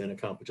my teeth in a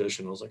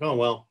competition. I was like, oh,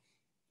 well,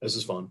 this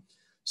is fun.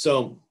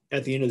 So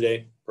at the end of the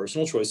day,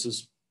 personal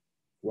choices.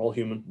 We're all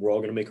human. We're all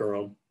going to make our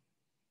own.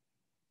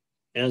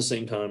 And at the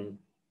same time,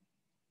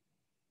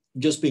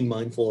 just being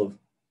mindful of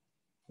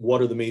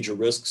what are the major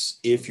risks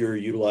if you're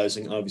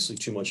utilizing obviously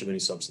too much of any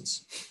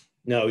substance.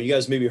 Now, you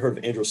guys maybe heard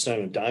of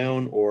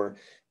androstenedione or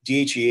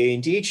DHEA,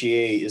 and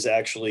DHEA is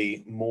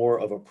actually more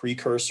of a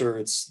precursor.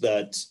 It's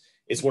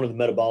one of the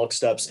metabolic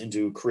steps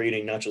into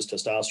creating not just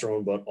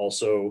testosterone, but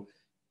also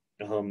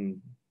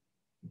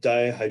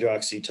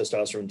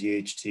dihydroxytestosterone,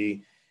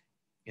 DHT,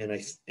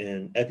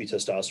 and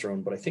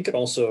epitestosterone. But I think it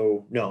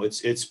also, no,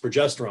 it's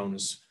progesterone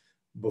is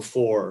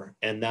before,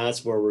 and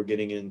that's where we're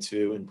getting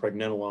into in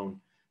pregnenolone,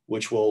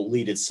 which will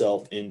lead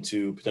itself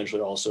into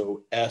potentially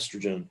also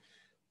estrogen,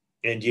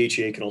 and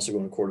DHEA can also go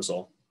into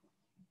cortisol.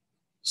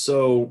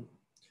 So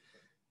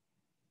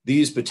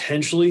these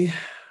potentially,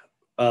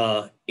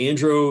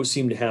 andro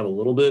seem to have a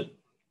little bit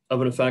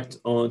of an effect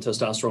on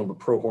testosterone, but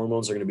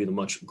prohormones are going to be the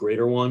much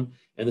greater one.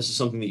 And this is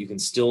something that you can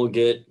still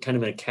get kind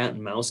of in a cat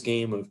and mouse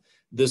game of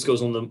this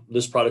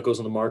product goes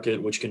on the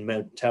market, which can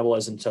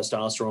metabolize into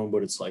testosterone,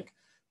 but it's like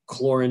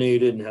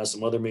chlorinated and has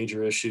some other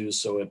major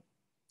issues. So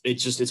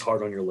it's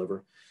hard on your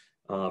liver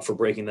for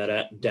breaking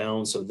that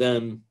down. So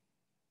then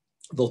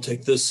they'll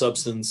take this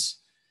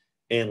substance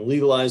and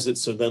legalize it.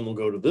 So then we'll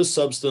go to this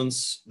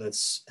substance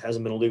that's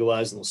hasn't been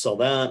legalized, and they'll sell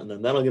that, and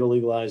then that'll get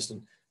legalized.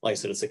 And like I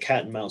said, it's a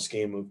cat and mouse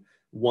game of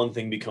one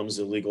thing becomes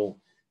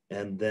illegal,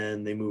 and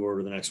then they move over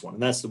to the next one.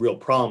 And that's the real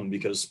problem,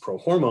 because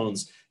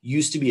prohormones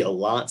used to be a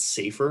lot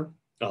safer.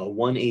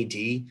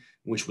 1-AD,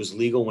 which was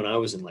legal when I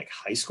was in like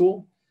high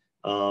school,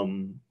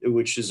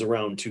 which is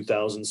around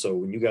 2000. So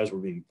when you guys were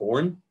being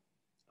born,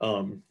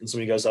 and some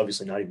of you guys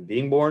obviously not even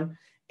being born.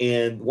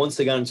 And once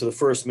they got into the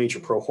first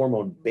major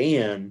prohormone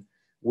ban,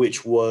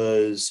 which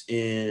was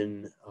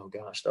in, oh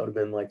gosh, that would have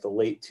been like the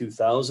late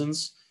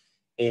 2000s.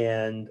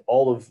 And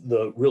all of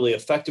the really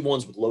effective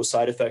ones with low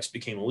side effects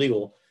became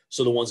illegal.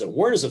 So the ones that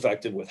weren't as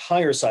effective with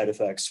higher side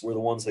effects were the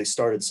ones they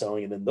started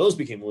selling, and then those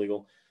became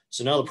illegal.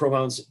 So now the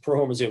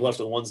prohormones they have left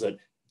are the ones that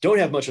don't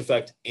have much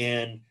effect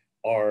and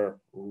are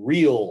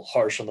real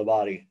harsh on the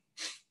body.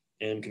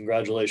 And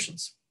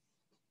congratulations.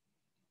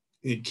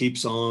 It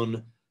keeps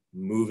on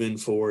moving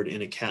forward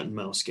in a cat and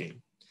mouse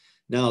game.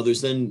 Now, there's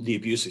then the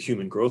abuse of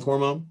human growth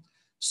hormone.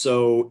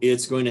 So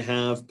it's going to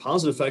have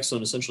positive effects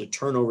on essentially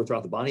turnover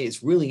throughout the body.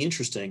 It's really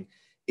interesting.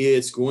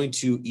 It's going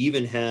to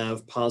even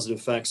have positive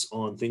effects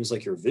on things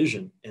like your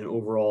vision and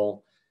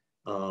overall,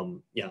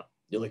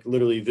 like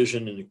literally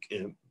vision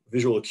and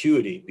visual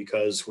acuity,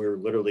 because we're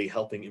literally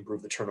helping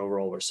improve the turnover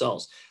of all of our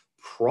cells.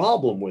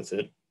 Problem with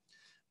it,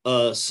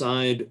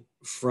 aside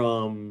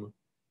from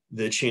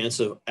the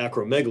chance of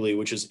acromegaly,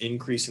 which is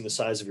increasing the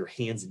size of your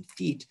hands and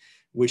feet,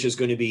 which is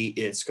going to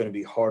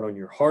be hard on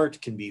your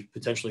heart, can be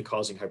potentially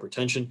causing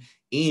hypertension,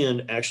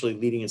 and actually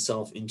leading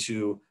itself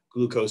into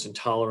glucose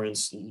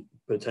intolerance,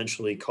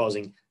 potentially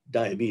causing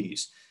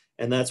diabetes.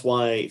 And that's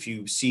why if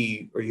you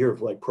see or hear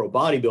of like pro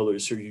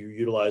bodybuilders who are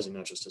utilizing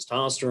not just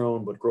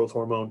testosterone, but growth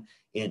hormone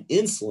and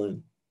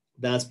insulin,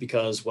 that's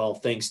because, well,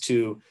 thanks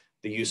to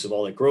the use of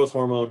all that growth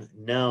hormone,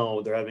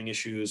 now they're having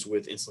issues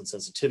with insulin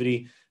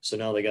sensitivity. So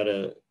now they got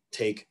to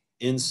take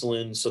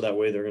insulin, so that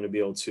way they're going to be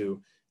able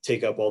to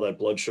take up all that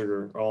blood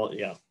sugar, all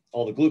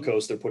the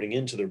glucose they're putting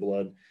into their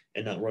blood,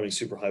 and not running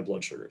super high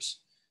blood sugars.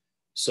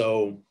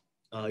 So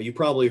you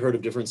probably heard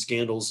of different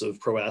scandals of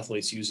pro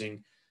athletes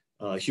using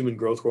human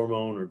growth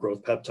hormone or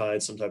growth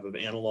peptides, some type of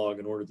analog,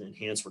 in order to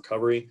enhance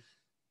recovery.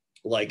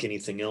 Like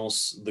anything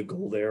else, the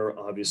goal there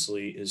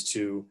obviously is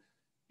to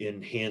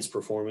enhance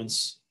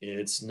performance.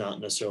 It's not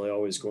necessarily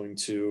always going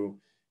to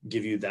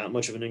give you that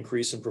much of an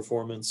increase in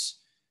performance.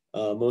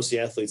 Most of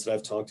the athletes that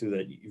I've talked to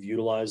that you've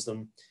utilized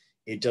them,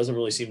 it doesn't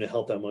really seem to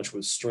help that much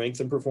with strength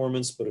and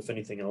performance, but if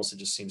anything else, it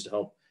just seems to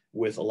help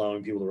with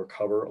allowing people to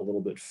recover a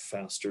little bit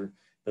faster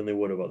than they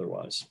would have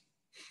otherwise.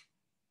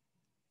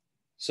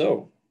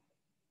 So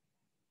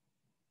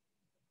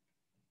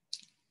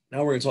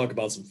now we're going to talk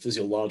about some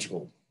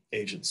physiological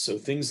agents. So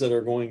things that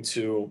are going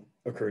to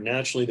occur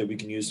naturally that we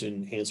can use to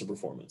enhance our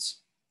performance.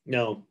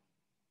 Now,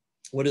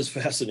 what is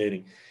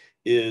fascinating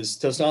is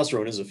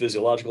testosterone is a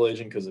physiological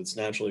agent because it's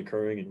naturally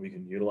occurring and we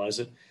can utilize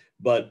it.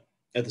 But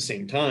at the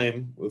same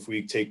time, if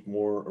we take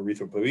more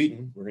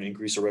erythropoietin, we're going to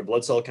increase our red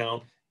blood cell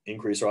count,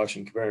 increase our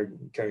oxygen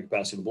carrying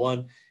capacity of the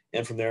blood,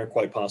 and from there,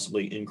 quite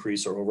possibly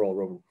increase our overall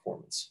aerobic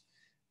performance.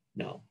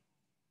 Now,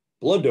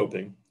 blood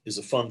doping is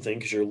a fun thing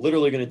because you're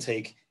literally going to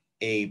take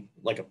a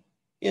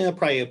yeah,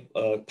 probably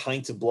a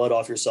pint of blood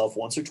off yourself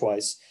once or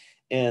twice.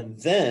 And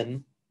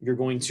then you're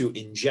going to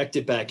inject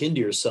it back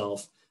into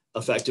yourself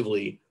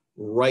effectively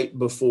right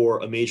before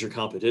a major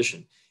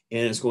competition.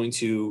 And it's going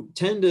to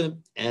tend to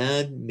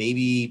add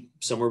maybe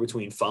somewhere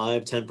between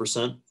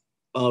 5-10%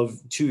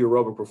 to your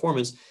aerobic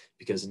performance,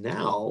 because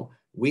now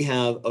we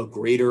have a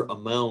greater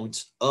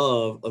amount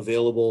of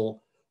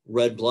available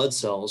red blood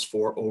cells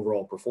for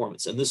overall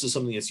performance. And this is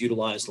something that's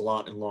utilized a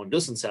lot in long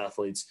distance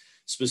athletes,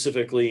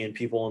 specifically in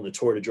people on the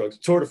Tour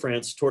de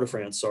France,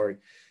 sorry,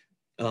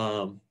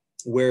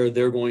 where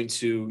they're going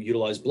to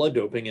utilize blood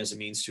doping as a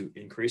means to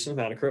increase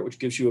hematocrit, which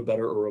gives you a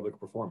better aerobic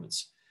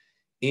performance.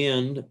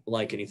 And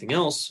like anything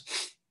else,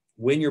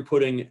 when you're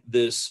putting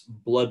this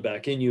blood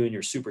back in you and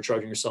you're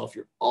supercharging yourself,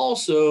 you're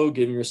also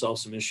giving yourself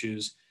some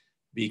issues,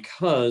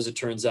 because it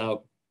turns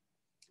out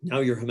now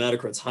your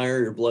hematocrit's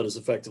higher, your blood is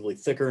effectively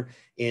thicker.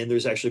 And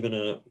there's actually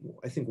been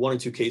I think 1 or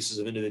 2 cases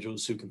of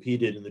individuals who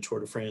competed in the Tour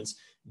de France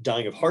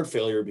dying of heart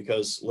failure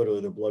because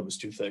literally their blood was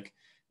too thick,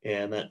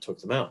 and that took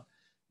them out.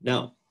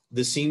 Now,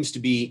 this seems to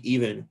be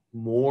even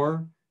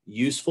more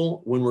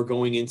useful when we're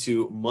going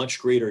into much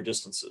greater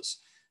distances.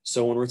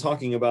 So when we're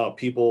talking about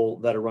people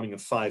that are running a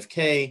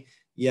 5K,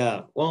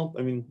 yeah, well,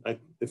 I mean,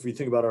 if we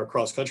think about our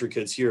cross-country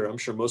kids here, I'm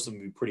sure most of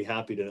them would be pretty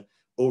happy to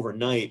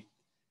overnight,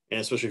 and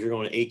especially if you're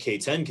going to 8K,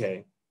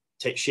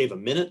 10K, shave a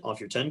minute off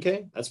your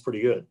 10K, that's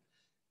pretty good.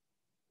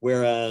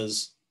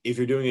 Whereas if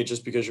you're doing it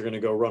just because you're going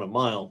to go run a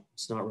mile,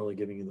 it's not really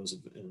giving you those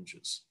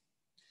advantages.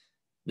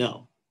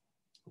 Now,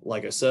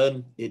 like I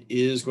said, it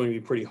is going to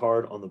be pretty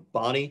hard on the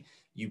body.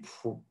 You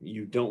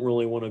don't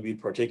really want to be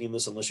partaking in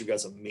this unless you've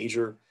got some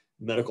major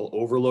medical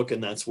overlook,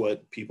 and that's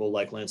what people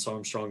like Lance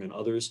Armstrong and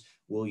others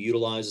will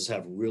utilize, is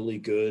have really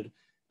good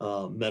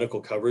medical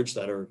coverage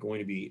that are going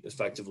to be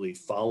effectively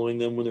following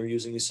them when they're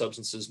using these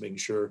substances, making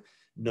sure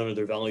none of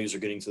their values are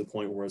getting to the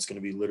point where it's going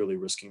to be literally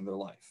risking their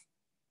life.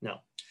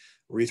 Now,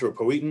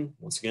 erythropoietin,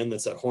 once again,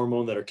 that's that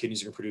hormone that our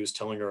kidneys are going to produce,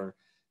 telling our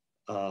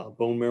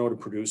bone marrow to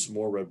produce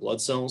more red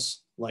blood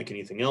cells. Like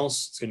anything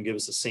else, it's going to give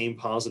us the same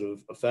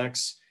positive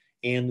effects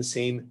and the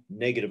same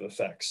negative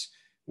effects,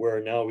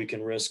 where now we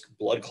can risk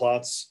blood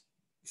clots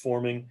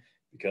forming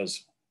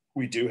because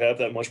we do have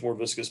that much more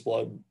viscous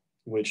blood,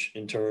 which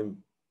in turn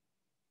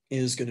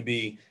is going to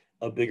be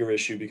a bigger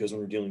issue, because when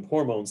we're dealing with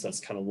hormones, that's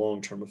kind of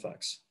long-term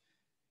effects.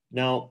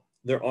 Now,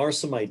 there are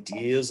some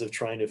ideas of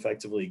trying to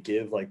effectively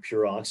give like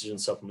pure oxygen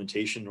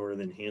supplementation in order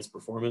to enhance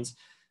performance.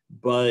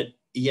 But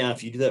yeah,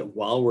 if you do that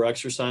while we're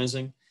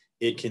exercising,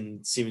 it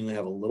can seemingly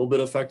have a little bit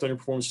of effect on your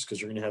performance, just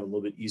because you're going to have a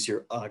little bit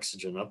easier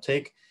oxygen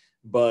uptake.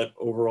 But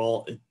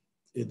overall,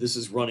 this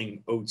is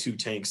running O2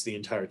 tanks the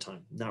entire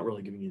time, not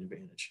really giving you an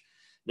advantage.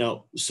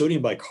 Now,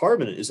 sodium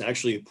bicarbonate is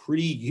actually a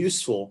pretty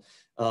useful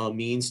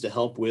means to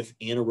help with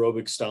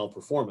anaerobic style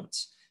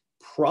performance.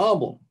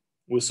 Problem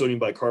with sodium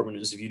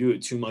bicarbonate is if you do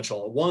it too much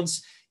all at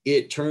once,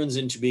 it turns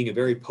into being a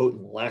very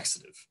potent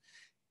laxative.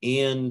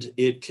 And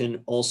it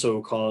can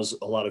also cause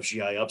a lot of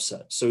GI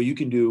upset. So you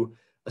can do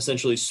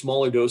essentially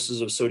smaller doses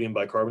of sodium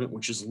bicarbonate,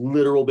 which is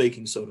literal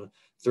baking soda,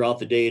 throughout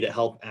the day to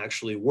help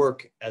actually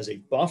work as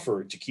a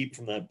buffer to keep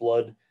from that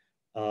blood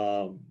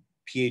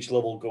pH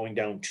level going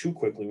down too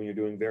quickly when you're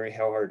doing very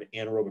hard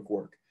anaerobic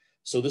work.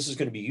 So this is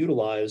going to be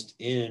utilized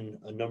in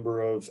a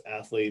number of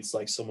athletes,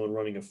 like someone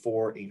running a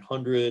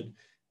 4-800,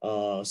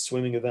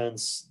 swimming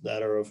events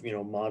that are of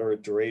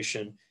moderate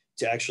duration,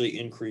 to actually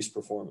increase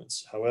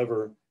performance.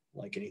 However,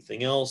 like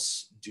anything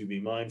else, do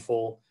be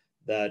mindful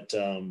that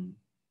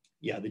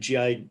the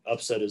GI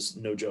upset is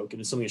no joke, and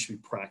it's something that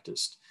should be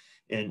practiced.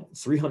 And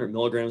 300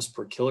 milligrams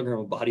per kilogram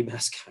of body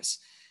mass, guys,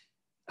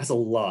 that's a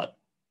lot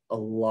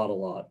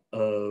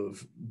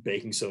of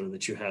baking soda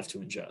that you have to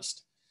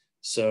ingest.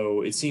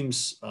 So it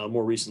seems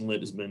more recent lit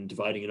has been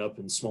dividing it up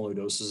in smaller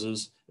doses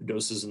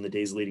in the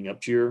days leading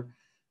up to your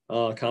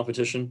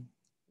competition.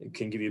 It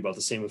can give you about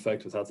the same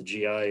effect without the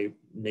GI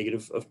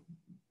negative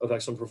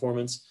effects on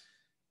performance.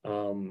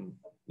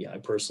 I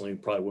personally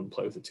probably wouldn't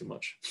play with it too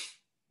much.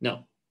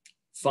 Now,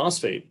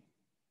 phosphate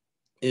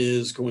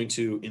is going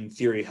to, in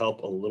theory,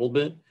 help a little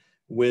bit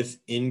with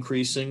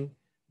increasing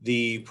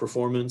the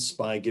performance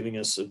by giving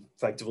us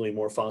effectively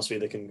more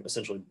phosphate that can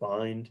essentially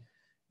bind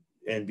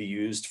and be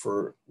used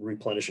for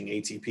replenishing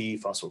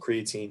ATP,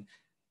 phosphocreatine.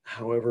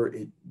 However,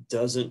 it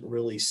doesn't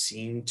really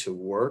seem to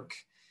work.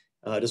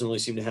 It doesn't really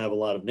seem to have a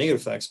lot of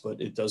negative effects, but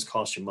it does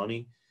cost you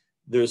money.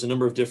 There's a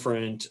number of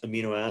different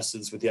amino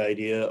acids with the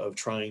idea of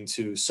trying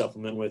to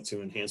supplement with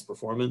to enhance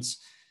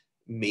performance.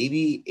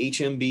 Maybe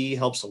HMB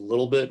helps a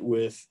little bit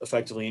with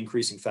effectively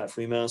increasing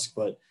fat-free mass,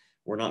 but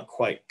we're not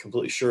quite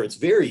completely sure. It's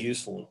very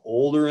useful in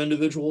older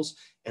individuals,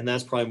 and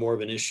that's probably more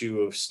of an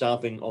issue of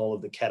stopping all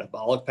of the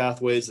catabolic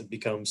pathways that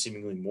become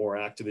seemingly more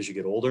active as you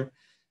get older.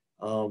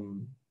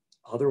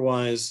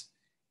 Otherwise,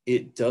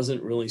 it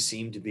doesn't really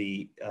seem to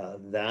be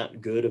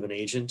that good of an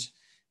agent.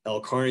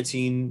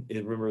 L-carnitine,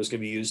 remember, is going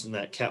to be used in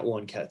that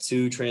CAT1,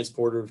 CAT2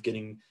 transporter of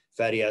getting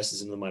fatty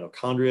acids in the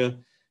mitochondria.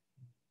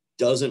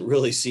 Doesn't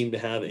really seem to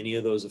have any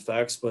of those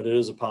effects, but it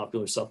is a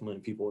popular supplement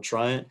and people will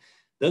try it.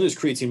 Then there's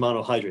creatine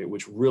monohydrate,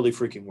 which really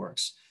freaking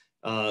works.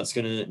 It's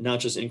going to not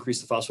just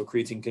increase the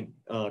phosphocreatine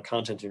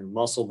content in your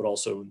muscle, but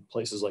also in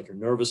places like your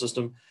nervous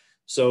system.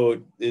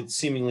 So it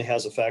seemingly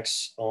has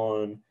effects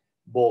on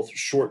both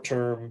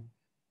short-term,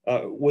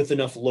 with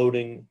enough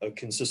loading,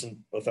 consistent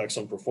effects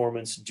on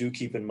performance. Do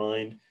keep in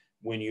mind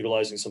when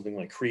utilizing something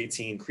like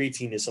creatine.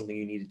 Creatine is something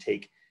you need to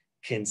take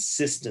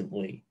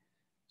consistently.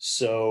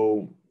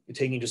 So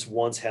taking just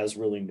once has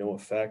really no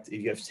effect.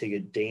 You have to take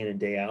it day in and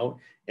day out.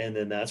 And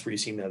then that's where you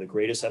seem to have the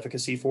greatest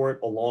efficacy for it,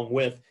 along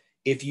with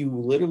if you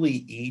literally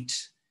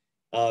eat,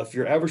 if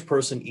your average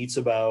person eats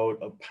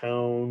about 1.5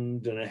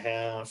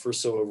 pounds or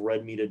so of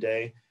red meat a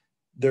day,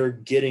 they're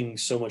getting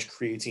so much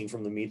creatine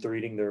from the meat they're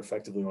eating, they're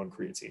effectively on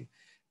creatine.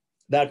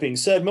 That being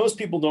said, most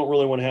people don't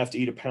really want to have to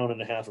eat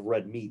 1.5 pounds of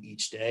red meat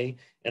each day.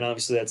 And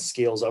obviously that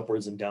scales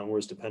upwards and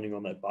downwards depending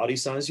on that body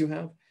size you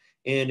have.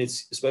 And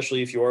it's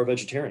especially if you are a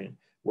vegetarian,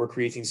 where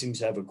creatine seems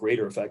to have a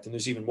greater effect. And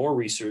there's even more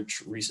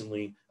research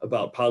recently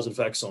about positive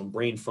effects on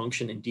brain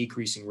function and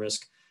decreasing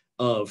risk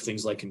of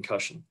things like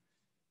concussion.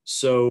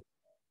 So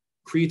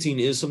creatine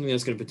is something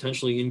that's going to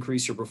potentially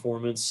increase your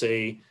performance,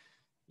 say,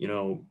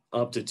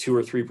 up to 2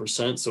 or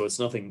 3%. So it's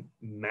nothing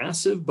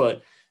massive,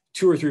 but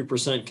 2 or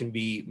 3% can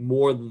be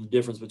more than the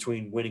difference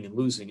between winning and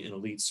losing in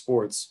elite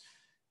sports.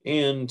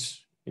 And,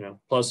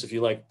 plus if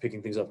you like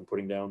picking things up and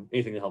putting down,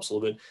 anything that helps a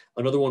little bit.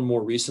 Another one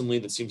more recently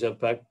that seems to have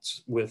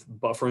effects with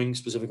buffering,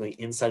 specifically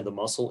inside the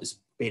muscle, is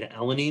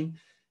beta-alanine.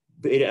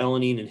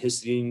 Beta-alanine and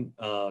histidine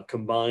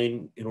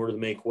combine in order to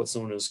make what's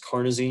known as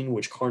carnosine,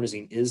 which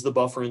carnosine is the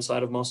buffer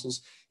inside of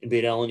muscles, and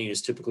beta-alanine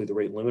is typically the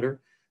rate limiter.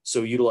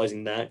 So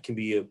utilizing that can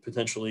be a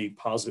potentially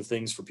positive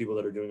things for people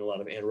that are doing a lot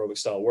of anaerobic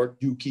style work.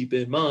 Do keep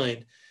in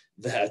mind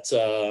that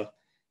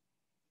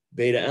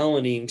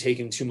beta-alanine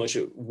taken too much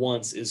at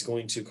once is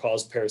going to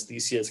cause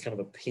paresthesia. It's kind of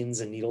a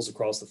pins and needles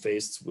across the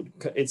face.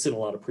 It's in a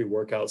lot of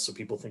pre-workouts, so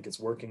people think it's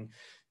working,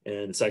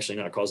 and it's actually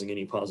not causing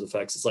any positive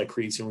effects. It's like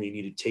creatine where you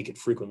need to take it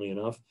frequently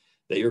enough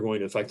that you're going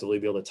to effectively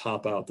be able to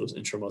top out those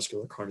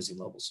intramuscular carnosine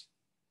levels.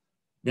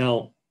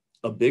 Now,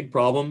 a big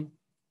problem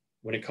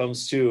when it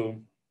comes to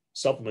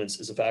supplements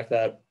is the fact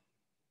that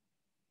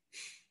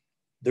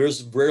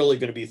there's rarely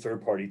going to be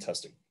third-party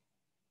testing.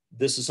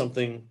 This is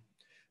something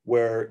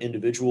where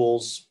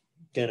individuals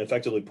can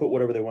effectively put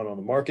whatever they want on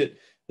the market.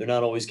 They're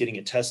not always getting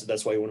it tested.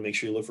 That's why you want to make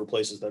sure you look for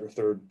places that are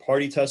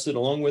third-party tested,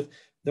 along with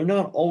they're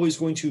not always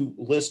going to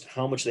list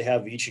how much they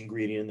have of each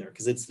ingredient in there,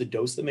 because it's the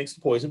dose that makes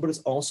the poison, but it's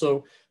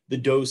also the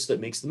dose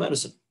that makes the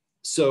medicine.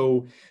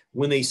 So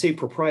when they say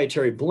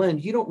proprietary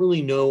blend, you don't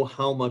really know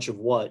how much of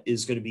what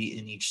is going to be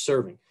in each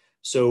serving.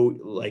 So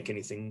like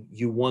anything,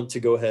 you want to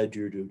go ahead, do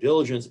your due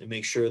diligence and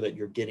make sure that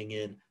you're getting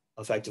in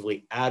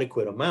effectively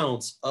adequate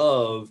amounts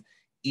of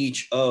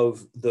each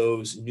of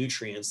those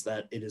nutrients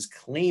that it is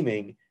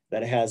claiming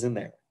that it has in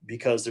there,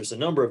 because there's a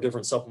number of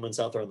different supplements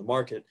out there in the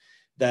market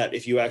that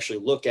if you actually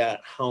look at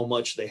how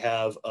much they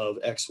have of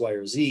X, Y,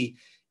 or Z,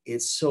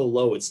 it's so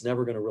low, it's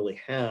never going to really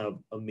have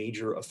a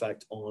major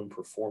effect on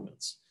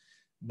performance.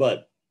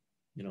 But,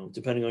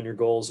 depending on your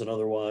goals and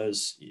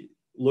otherwise,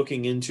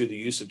 looking into the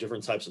use of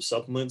different types of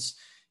supplements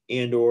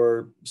and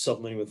or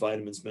supplementing with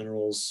vitamins,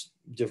 minerals,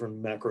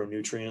 different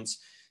macronutrients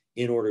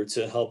in order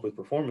to help with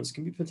performance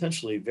can be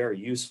potentially very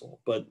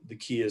useful. But the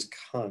key is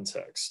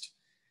context.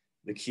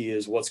 The key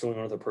is what's going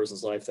on with a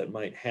person's life that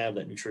might have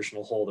that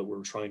nutritional hole that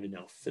we're trying to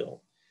now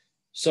fill.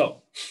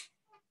 So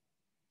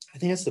I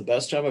think that's the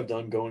best job I've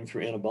done going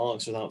through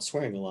anabolics without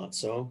swearing a lot.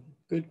 So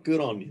good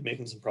on me,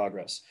 making some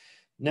progress.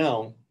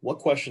 Now, what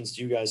questions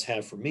do you guys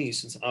have for me?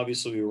 Since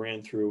obviously we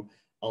ran through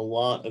a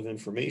lot of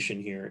information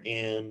here,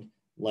 and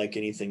like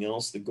anything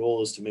else, the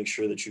goal is to make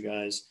sure that you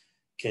guys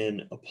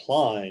can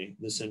apply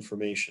this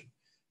information.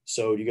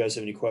 So do you guys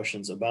have any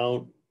questions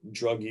about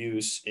drug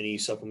use, any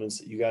supplements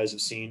that you guys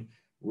have seen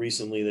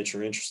recently that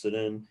you're interested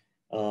in?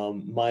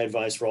 My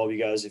advice for all of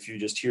you guys, if you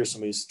just hear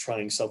somebody's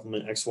trying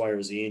supplement X, Y,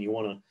 or Z and you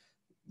want a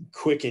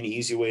quick and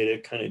easy way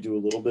to kind of do a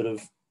little bit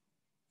of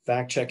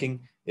fact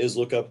checking, is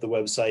look up the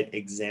website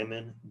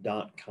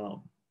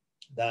examine.com.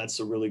 That's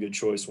a really good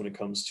choice when it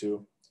comes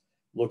to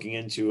looking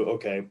into,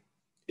 okay,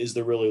 is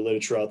there really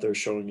literature out there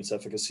showing its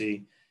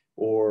efficacy,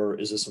 or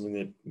is this something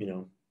that,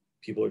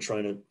 people are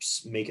trying to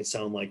make it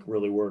sound like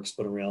really works,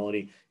 but in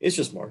reality, it's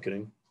just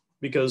marketing,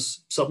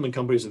 because supplement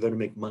companies are there to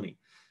make money,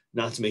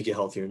 not to make you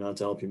healthier, not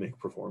to help you make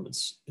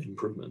performance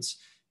improvements.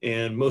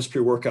 And most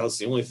pure workouts,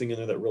 the only thing in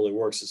there that really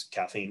works is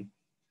caffeine.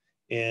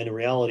 And in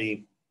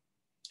reality,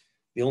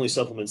 the only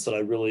supplements that I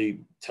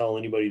really tell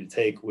anybody to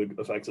take would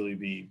effectively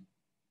be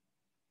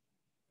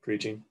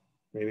creatine,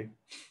 maybe.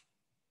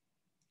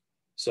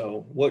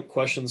 So what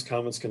questions,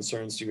 comments,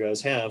 concerns do you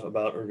guys have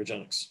about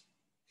ergogenics?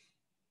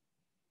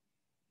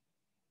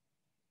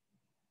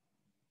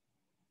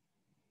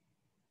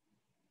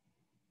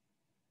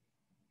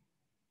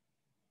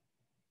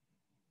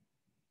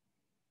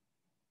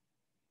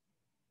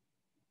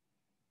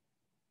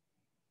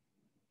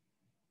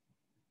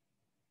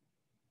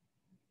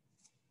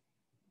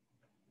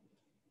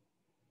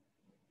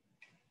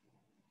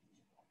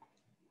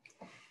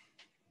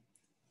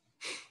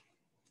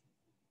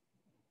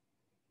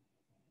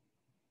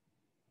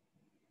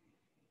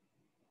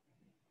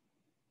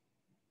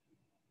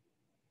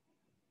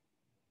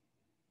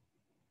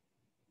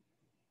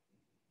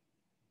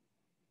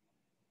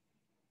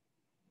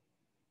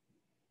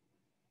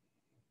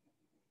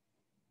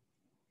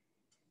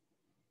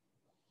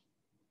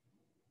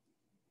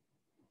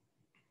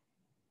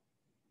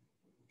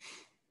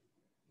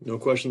 No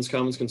questions,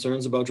 comments,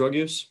 concerns about drug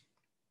use?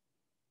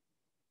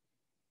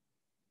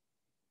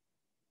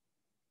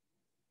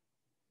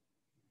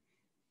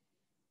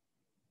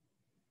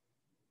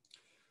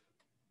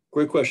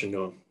 Great question,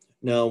 Noah.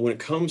 Now, when it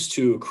comes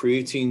to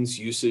creatine's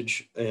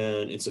usage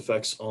and its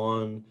effects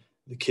on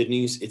the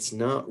kidneys, it's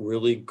not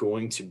really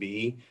going to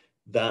be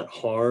that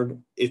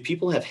hard. If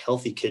people have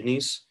healthy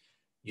kidneys,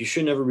 you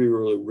should never be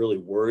really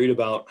worried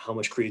about how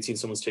much creatine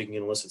someone's taking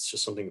in unless it's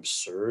just something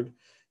absurd.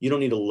 You don't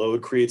need to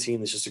load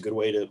creatine. It's just a good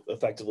way to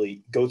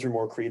effectively go through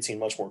more creatine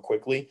much more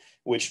quickly,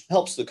 which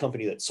helps the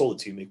company that sold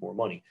it to you make more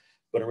money.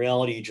 But in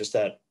reality, just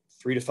that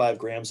 3 to 5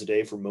 grams a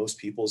day for most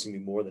people is going to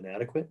be more than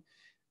adequate.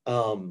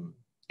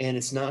 And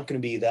it's not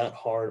going to be that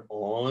hard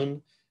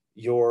on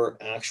your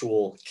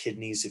actual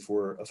kidneys if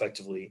we're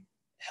effectively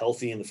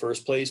healthy in the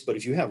first place. But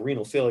if you have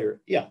renal failure,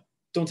 yeah,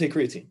 don't take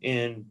creatine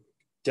and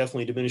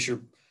definitely diminish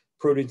your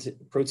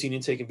protein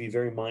intake and be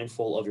very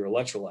mindful of your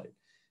electrolyte.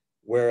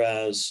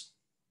 Whereas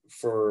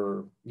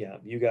for, yeah,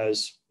 you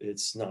guys,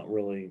 it's not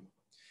really,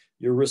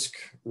 your risk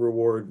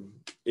reward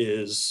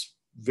is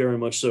very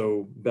much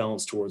so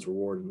balanced towards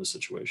reward in this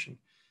situation.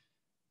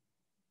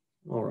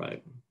 All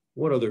right.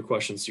 What other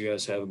questions do you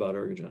guys have about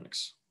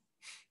ergogenics?